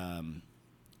 and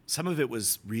some of it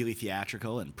was really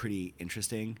theatrical and pretty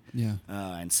interesting. Yeah.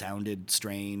 And sounded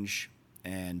strange,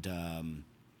 and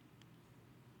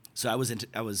so I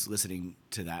was listening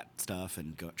to that stuff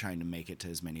and trying to make it to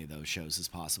as many of those shows as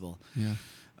possible. Yeah.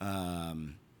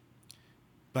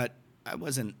 But I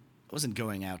wasn't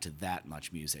going out to that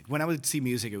much music. When I would see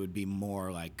music, it would be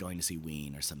more like going to see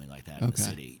Ween or something like that in the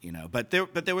city, But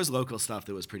there was local stuff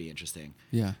that was pretty interesting.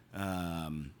 Yeah.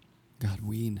 God,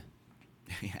 Ween.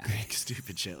 Yeah,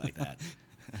 stupid shit like that.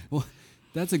 Well,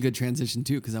 that's a good transition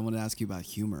too, because I want to ask you about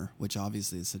humor, which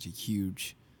obviously is such a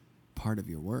huge part of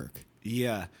your work.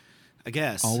 Yeah, I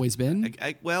guess. Always been?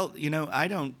 Well, I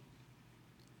don't.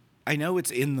 I know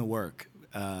it's in the work,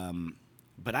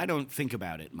 but I don't think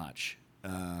about it much.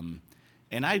 And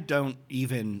I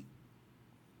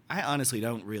honestly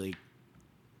don't really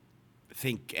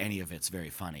think any of it's very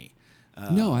funny.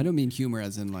 No, I don't mean humor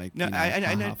as in like. No,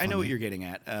 I know what you're getting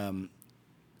at.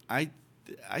 I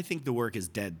think the work is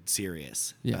dead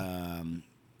serious. Yeah.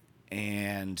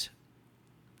 And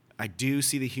I do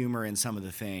see the humor in some of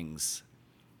the things,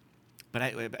 but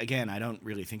I don't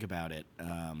really think about it.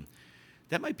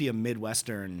 That might be a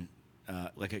Midwestern,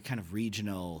 like a kind of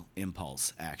regional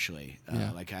impulse, actually.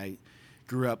 Like I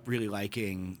grew up really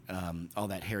liking all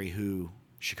that Harry Who,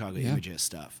 Chicago Images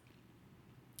stuff.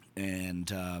 And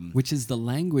which is the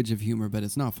language of humor, but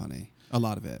it's not funny. A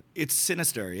lot of it. It's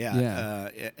sinister, yeah.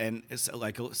 And it's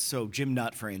so Jim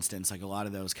Nutt, for instance, like a lot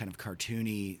of those kind of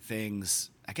cartoony things,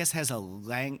 I guess has a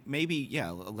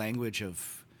language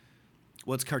of,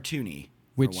 well, it's cartoony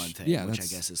for one thing, which I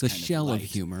guess is the kind shell of of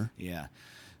humor. Yeah.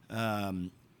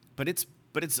 But it's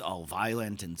all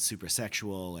violent and super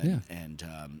sexual,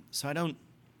 and so I don't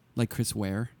like Chris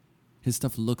Ware. His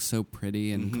stuff looks so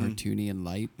pretty and cartoony and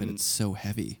light, but it's so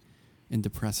heavy and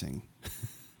depressing.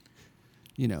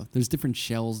 There's different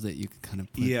shells that you can kind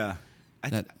of put. Yeah.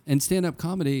 And stand-up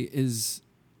comedy is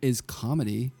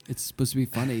comedy. It's supposed to be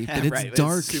funny, but it's right,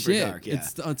 dark it's super shit. Dark, yeah.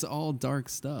 It's all dark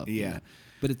stuff. Yeah.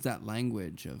 But it's that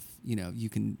language of, you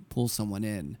can pull someone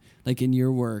in. Like in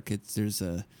your work, there's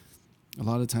a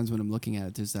lot of times when I'm looking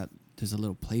at it, there's a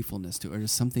little playfulness to it, or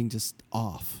there's something just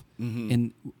off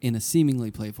in a seemingly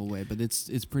playful way, but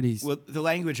it's pretty. Well, the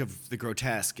language of the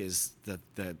grotesque is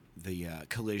the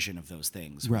collision of those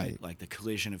things, right? Like the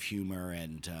collision of humor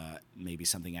and maybe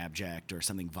something abject or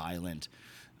something violent,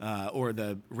 or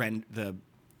the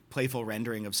playful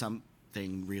rendering of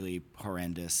something really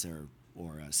horrendous or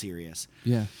serious.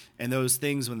 Yeah. And those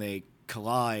things, when they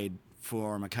collide,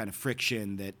 form a kind of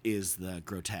friction that is the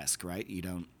grotesque, right?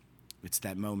 It's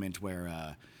that moment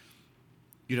where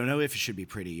you don't know if it should be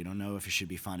pretty, you don't know if it should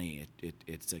be funny.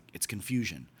 It's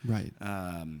confusion, right?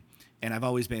 And I've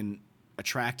always been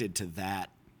attracted to that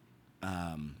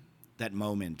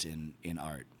moment in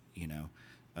art. It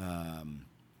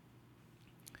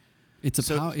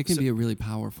can be a really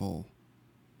powerful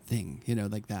thing,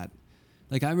 like that.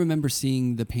 Like I remember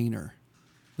seeing The Painter,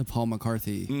 the Paul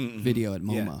McCarthy video at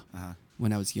MoMA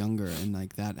when I was younger, and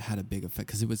like that had a big effect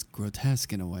because it was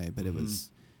grotesque in a way, but it was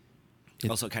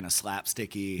also kind of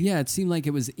slapsticky. Yeah, it seemed like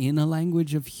it was in a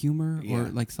language of humor or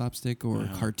like slapstick or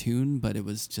cartoon, but it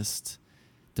was just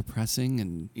depressing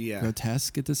and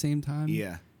grotesque at the same time.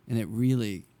 Yeah, and it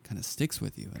really kind of sticks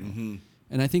with you.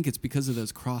 And I think it's because of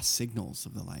those cross signals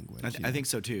of the language. I think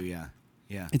so too. Yeah.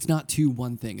 Yeah. It's not too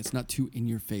one thing. It's not too in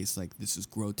your face. Like this is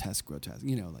grotesque.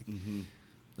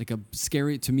 Like a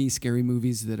scary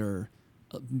movies that are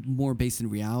more based in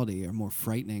reality are more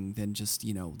frightening than just,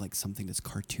 like something that's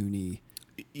cartoony.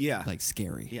 Yeah. Like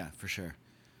scary. Yeah, for sure.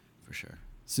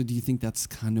 So do you think that's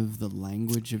kind of the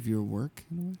language of your work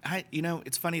in a way?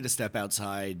 It's funny to step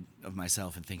outside of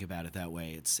myself and think about it that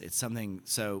way. It's something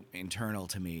so internal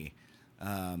to me.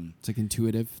 It's like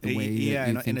intuitive, the way yeah, that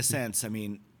you think in a sense. I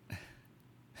mean,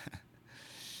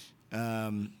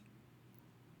 I've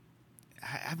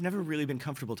never really been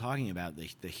comfortable talking about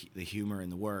the humor in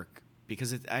the work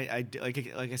because like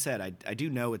I said, I do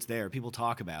know it's there. People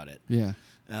talk about it. Yeah.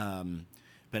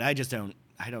 But I just don't.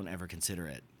 I don't ever consider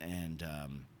it, and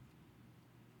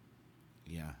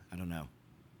yeah, I don't know.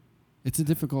 It's a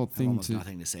difficult thing almost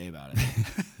nothing to say about it.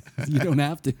 You don't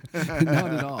have to.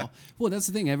 Not at all. Well, that's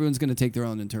the thing. Everyone's going to take their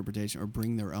own interpretation or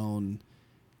bring their own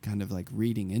kind of like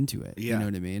reading into it. Yeah. You know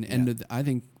what I mean? Yeah. And I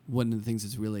think one of the things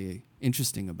that's really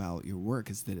interesting about your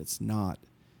work is that it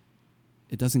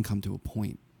doesn't come to a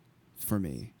point for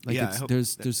me. Like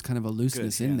there's kind of a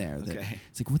looseness in there that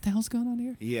it's like, what the hell's going on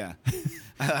here? Yeah.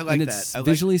 I like and that. It's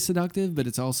visually seductive, but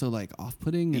it's also like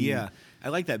off-putting. And yeah. I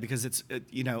like that because it's,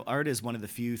 art is one of the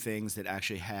few things that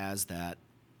actually has that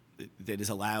is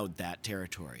allowed that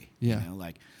territory. Yeah.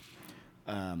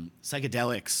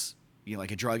 Psychedelics,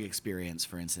 like a drug experience,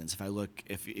 for instance.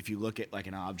 If you look at like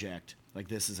an object, like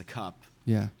this is a cup.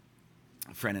 Yeah.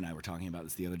 A friend and I were talking about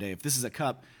this the other day. If this is a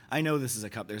cup, I know this is a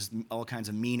cup. There's all kinds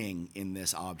of meaning in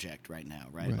this object right now,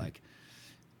 right? Like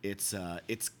its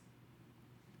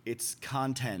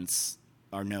contents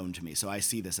are known to me, so I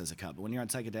see this as a cup. But when you're on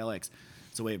psychedelics,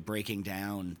 it's a way of breaking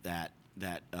down that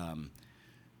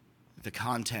the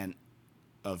content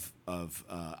of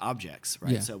objects,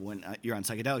 right? Yeah. So when you're on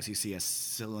psychedelics, you see a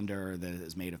cylinder that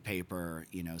is made of paper,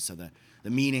 so the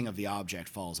meaning of the object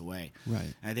falls away.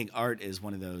 Right. And I think art is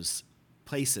one of those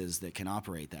places that can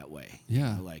operate that way.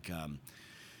 Yeah.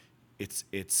 It's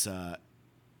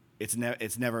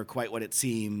never quite what it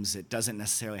seems. It doesn't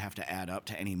necessarily have to add up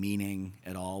to any meaning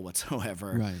at all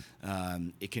whatsoever.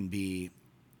 Right. It can be.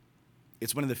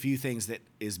 It's one of the few things that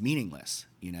is meaningless,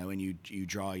 and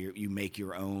you make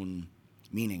your own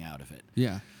meaning out of it.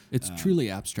 Yeah. It's truly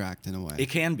abstract in a way. It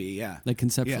can be, yeah. Like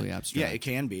conceptually abstract. Yeah, it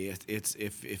can be. It's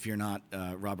if you're not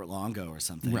Robert Longo or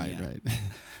something. Right, yeah. right.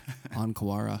 On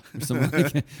Kawara or something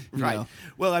like that. Right. Know.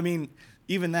 Well, I mean,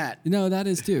 even that. No, that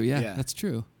is too. Yeah, Yeah. That's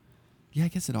true. Yeah, I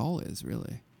guess it all is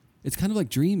really. It's kind of like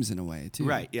dreams in a way too.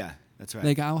 Right, yeah. That's right.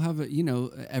 Like I'll have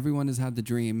everyone has had the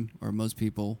dream, or most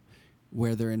people,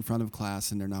 where they're in front of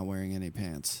class and they're not wearing any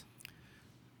pants.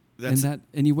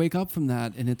 And you wake up from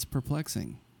that and it's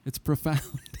perplexing. It's profound.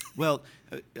 Well,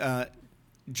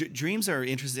 dreams are an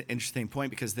interesting point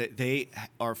because they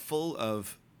are full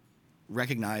of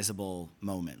recognizable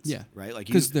moments. Yeah, right. Like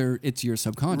because it's your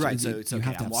subconscious. Right. So it's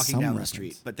okay. I'm walking down the street,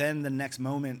 reference. but then the next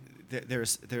moment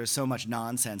there's so much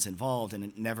nonsense involved, and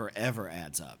it never ever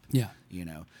adds up. Yeah.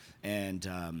 And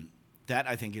that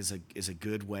I think is a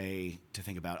good way to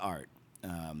think about art.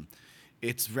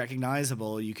 It's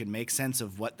recognizable. You can make sense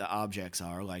of what the objects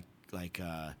are, like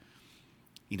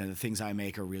the things I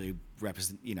make are really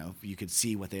represent. You could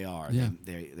see what they are. Yeah.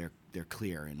 They're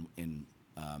clear in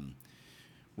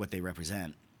what they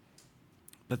represent,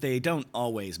 but they don't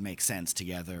always make sense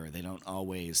together. They don't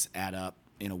always add up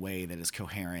in a way that is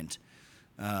coherent,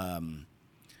 and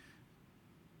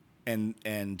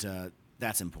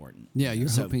that's important. Yeah, you're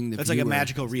hoping that's like a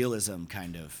magical realism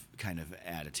kind of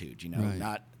attitude.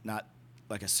 Right. Not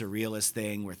like a surrealist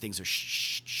thing where things are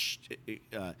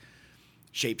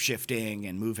shape-shifting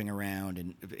and moving around,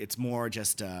 and it's more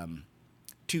just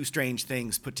two strange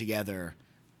things put together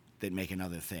that make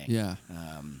another thing. Yeah.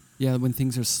 When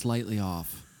things are slightly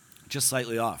off. Just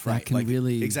slightly off, that right? Can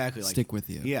really exactly stick with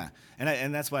you. Yeah,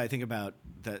 and that's why I think about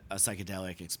a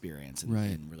psychedelic experience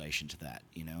in relation to that.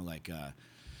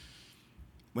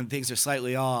 When things are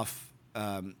slightly off,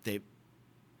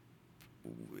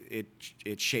 it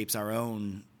shapes our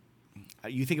own.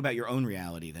 You think about your own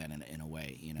reality then in a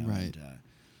way, Right. And,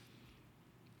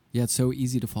 yeah, it's so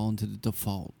easy to fall into the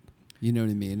default. You know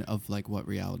what I mean? Of like what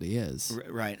reality is.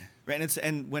 Right.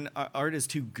 And when art is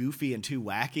too goofy and too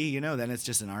wacky, then it's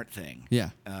just an art thing. Yeah.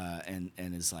 And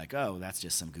it's like, oh, that's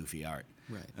just some goofy art.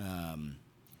 Right.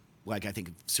 Like I think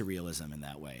of surrealism in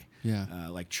that way. Yeah.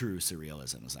 Like true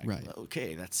surrealism is like, right.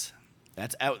 Okay, that's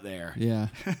out there. Yeah.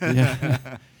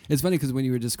 Yeah. It's funny because when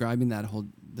you were describing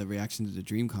the reaction to the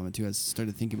dream comment too, I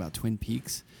started thinking about Twin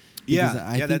Peaks. Yeah,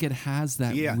 I think it has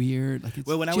that weird. Like it's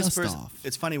when I was first, off.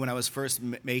 It's funny when I was first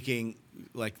making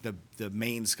like the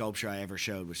main sculpture I ever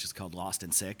showed, which is called Lost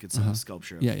and Sick. It's a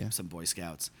sculpture of some Boy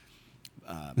Scouts,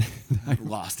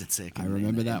 lost and sick. I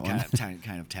remember that one.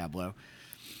 kind of tableau.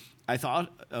 I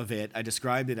thought of it. I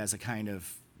described it as a kind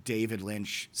of David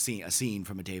Lynch scene, a scene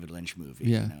from a David Lynch movie.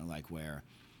 Yeah. Like where,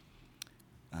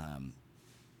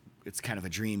 it's kind of a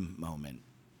dream moment.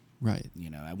 Right.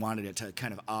 I wanted it to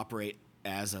kind of operate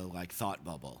as a like thought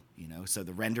bubble, So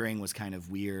the rendering was kind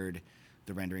of weird.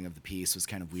 The rendering of the piece was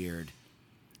kind of weird.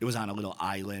 It was on a little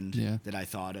island that I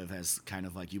thought of as kind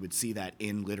of like you would see that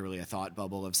in literally a thought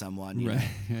bubble of someone. You right.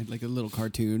 know? Like a little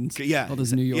cartoon. Yeah. All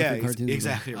those New Yorker cartoons.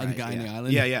 Exactly right. A guy on the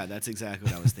island. Yeah. That's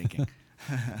exactly what I was thinking.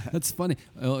 That's funny.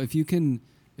 Well, if you can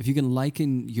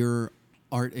liken your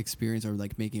art experience or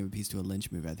like making a piece to a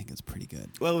Lynch movie, I think it's pretty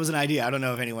good. Well, it was an idea. I don't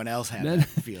know if anyone else had that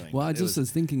feeling. Well, I just was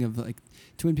thinking of like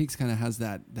Twin Peaks kind of has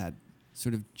that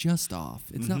sort of just off.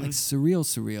 It's not like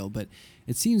surreal, but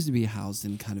it seems to be housed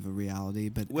in kind of a reality.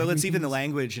 But it's even the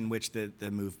language in which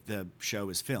the show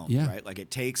is filmed, right? Like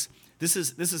it takes. This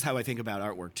is how I think about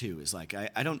artwork too. Is like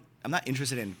I'm not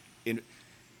interested in.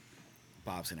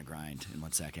 Bob's gonna grind in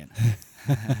 1 second.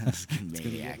 This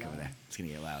maniac over there. It's gonna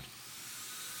get loud.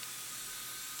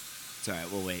 It's all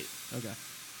right. We'll wait. Okay.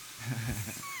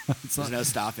 There's no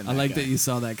stopping. I like that you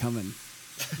saw that coming.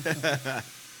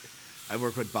 I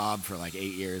worked with Bob for like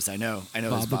 8 years. I know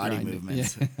Bob his body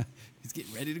movements. Yeah. He's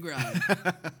getting ready to grind.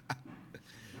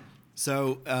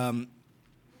 So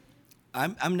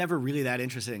I'm never really that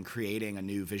interested in creating a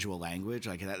new visual language.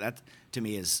 Like that to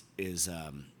me is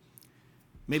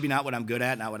maybe not what I'm good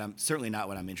at. Certainly not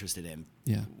what I'm interested in.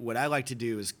 Yeah. What I like to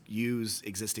do is use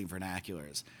existing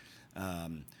vernaculars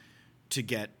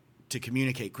to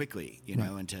communicate quickly,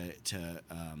 know, and to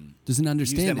there's an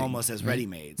understanding. Use them almost as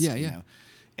ready-mades. Yeah, You know?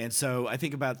 And so I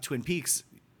think about Twin Peaks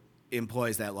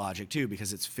employs that logic too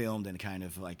because it's filmed in kind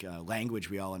of like a language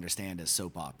we all understand as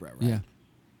soap opera, right? Yeah.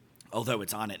 Although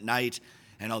it's on at night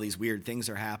and all these weird things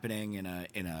are happening in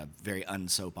a very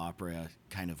un-soap opera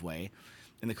kind of way.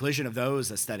 And the collision of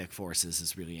those aesthetic forces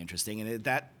is really interesting, and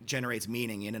that generates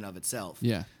meaning in and of itself.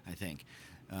 Yeah, I think.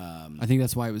 I think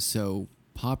that's why it was so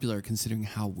popular, considering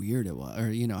how weird it was,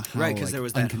 or how right, because like, there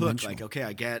was that hook. Like, okay,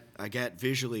 I get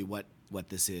visually what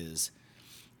this is,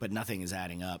 but nothing is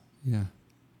adding up. Yeah,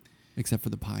 except for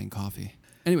the pie and coffee.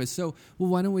 Anyway, so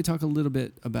why don't we talk a little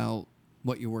bit about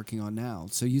what you're working on now?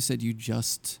 So you said you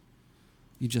just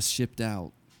shipped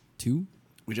out two.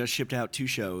 We just shipped out 2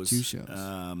 shows. 2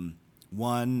 shows.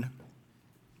 One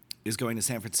is going to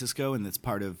San Francisco, and it's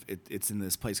part of it. It's in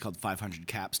this place called 500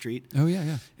 Cap Street. Oh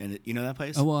yeah. And you know that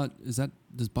place? Oh well,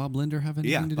 does Bob Linder have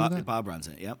anything to do with that? Bob runs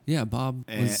it. Yep. Yeah, Bob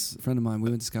was a friend of mine. We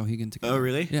went to Skowhegan together. Oh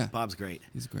really? Yeah. Bob's great.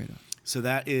 He's great. So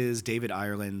that is David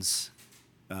Ireland's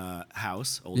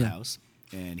house, old house,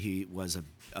 and he was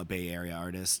a Bay Area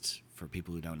artist. For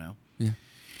people who don't know. Yeah.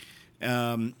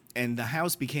 And the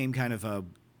house became kind of a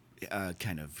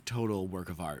kind of total work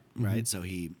of art, right? So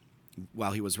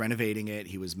while he was renovating it,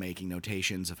 he was making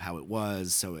notations of how it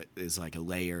was. So it is like a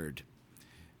layered,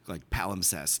 like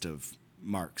palimpsest of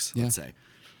marks, let's say.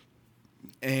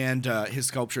 And his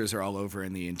sculptures are all over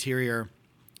in the interior.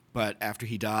 But after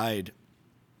he died,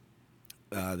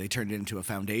 they turned it into a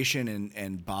foundation.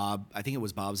 And Bob, I think it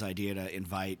was Bob's idea to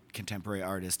invite contemporary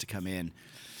artists to come in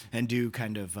and do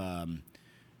kind of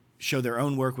show their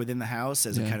own work within the house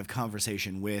as a kind of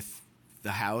conversation with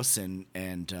the house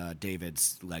and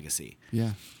David's legacy.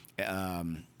 Yeah.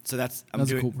 So that's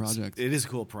a cool project. It is a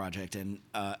cool project, and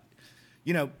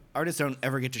artists don't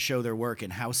ever get to show their work in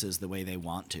houses the way they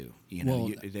want to.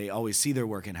 They always see their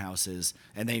work in houses,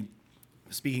 and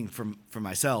speaking for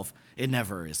myself, it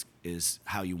never is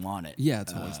how you want it. Yeah,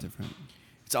 it's always different.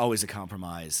 It's always a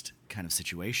compromised kind of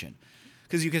situation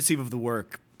because you conceive of the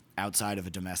work outside of a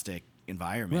domestic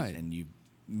environment, right. And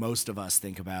most of us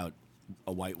think about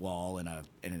a white wall in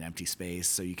an empty space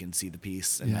so you can see the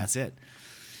piece, and that's it.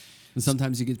 And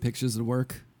sometimes you get pictures of the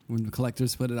work when the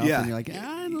collectors put it up, and you're like,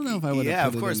 I don't know if I would have. Yeah,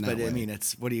 put of course, it in that but way. I mean,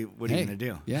 it's what are you going to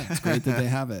do? Yeah, it's great that they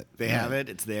have it. They have it.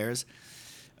 It's theirs.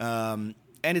 And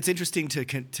it's interesting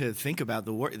to think about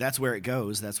the work. That's where it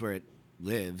goes. That's where it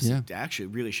lives. Yeah. It actually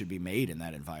really should be made in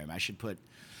that environment. I should put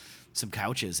some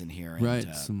couches in here. And,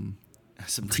 right.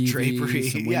 Some TV, drapery.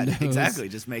 Some windows, yeah, exactly.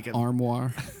 Just make an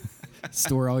armoire.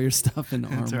 Store all your stuff in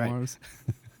armoires.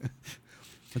 Right.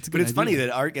 That's a good but it's idea. funny that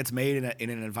art gets made in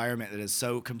an environment that is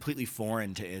so completely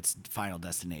foreign to its final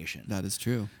destination. That is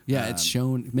true. Yeah, it's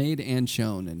made and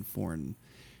shown in foreign.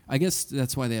 I guess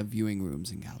that's why they have viewing rooms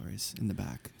and galleries in the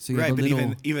back. So you have but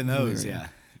little even those,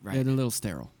 area. right. Yeah, they're a little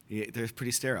sterile. Yeah, they're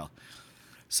pretty sterile.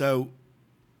 So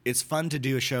it's fun to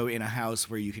do a show in a house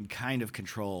where you can kind of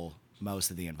control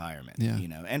most of the environment. Yeah.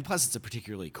 And plus it's a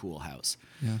particularly cool house.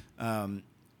 Yeah.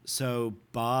 So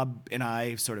Bob and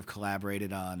I sort of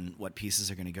collaborated on what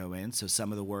pieces are going to go in. So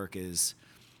some of the work is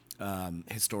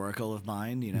historical of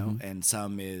mine, and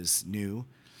some is new.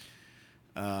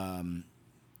 And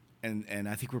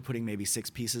I think we're putting maybe 6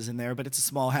 pieces in there, but it's a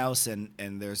small house, and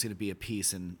there's going to be a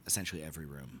piece in essentially every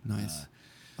room. Nice.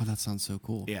 Oh, that sounds so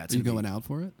cool. Yeah. Are you going out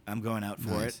for it? I'm going out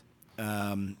for it.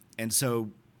 And so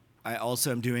I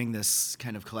also am doing this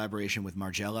kind of collaboration with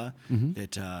Margiela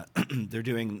that they're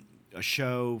doing a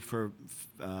show for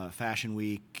Fashion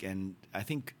Week. And I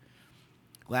think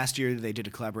last year they did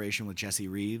a collaboration with Jessie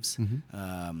Reeves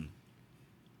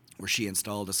where she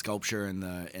installed a sculpture and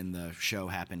the show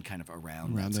happened kind of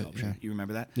around that sculpture. Yeah. You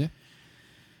remember that?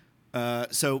 Yeah.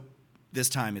 So this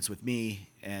time it's with me,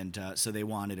 and so they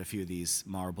wanted a few of these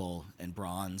marble and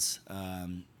bronze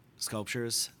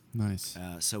sculptures. Nice.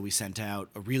 So we sent out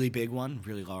a really big one,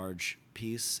 really large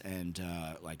piece, and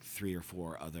like 3 or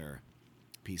 4 other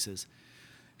pieces.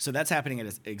 So that's happening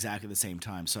at exactly the same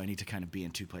time. So I need to kind of be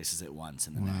in 2 places at once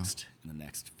in the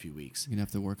next few weeks. You're gonna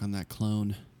have to work on that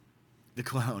clone. The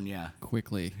clone, yeah.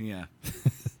 Quickly. Yeah.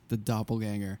 The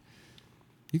doppelganger.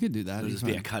 You could do that. It'll just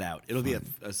be a cutout. It'll be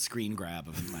a screen grab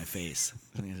of my face.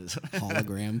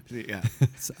 Hologram. Yeah.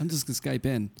 So I'm just gonna Skype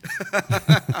in.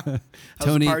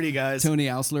 How's the party, guys? Tony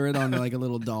Ausler it on like a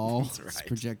little doll. That's right. Just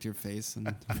project your face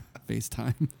and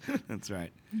FaceTime. That's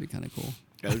right. That'd be kind of cool.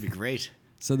 That would be great.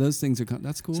 So those things are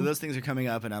that's cool. So those things are coming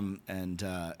up,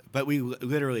 but we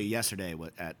literally yesterday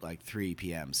at like 3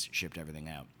 p.m. shipped everything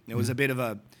out. It was a bit of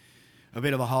a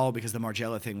haul because the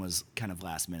Margiela thing was kind of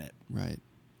last minute. Right.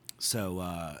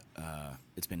 So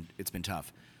it's been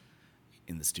tough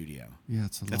in the studio. Yeah,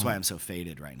 That's why I'm so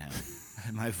faded right now.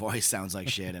 My voice sounds like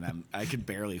shit, and I could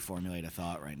barely formulate a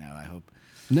thought right now.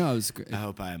 No, it was great. I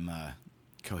hope I'm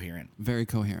coherent. Very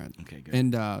coherent. Okay, good.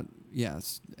 And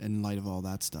yes, in light of all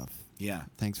that stuff. Yeah.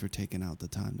 Thanks for taking out the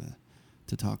time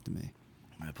to talk to me.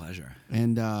 My pleasure.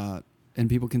 And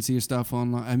people can see your stuff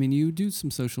online. I mean, you do some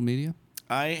social media.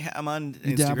 I'm on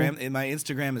Instagram. And my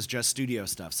Instagram is just studio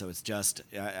stuff, so it's just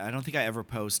I don't think I ever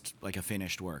post like a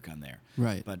finished work on there.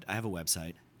 Right. But I have a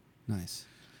website. Nice.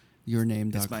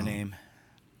 Yourname.com. It's my name.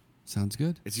 Sounds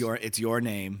good. It's your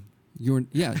name. Your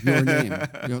name.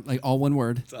 Like all one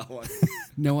word. It's all one.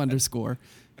 No underscore.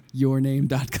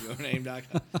 Yourname.com.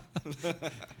 Yourname.com.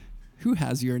 Who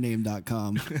has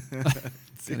yourname.com?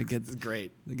 It's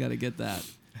great. They got to get that.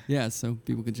 Yeah, so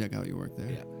people can check out your work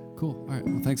there. Yeah. Cool. All right.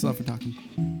 Well, thanks a lot for talking.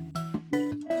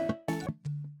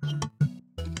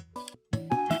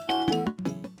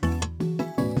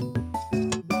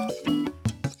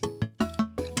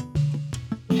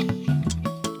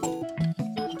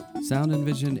 Sound and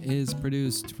Vision is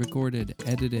produced, recorded,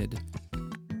 edited,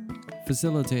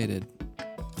 facilitated,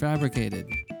 fabricated,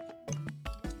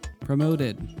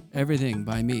 promoted, everything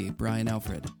by me, Brian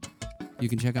Alfred. You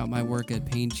can check out my work at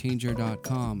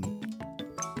painchanger.com.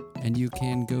 And you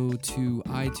can go to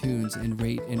iTunes and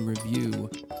rate and review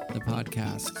the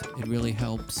podcast. It really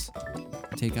helps.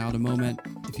 Take out a moment,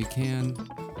 if you can,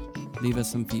 leave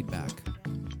us some feedback.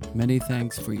 Many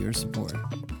thanks for your support.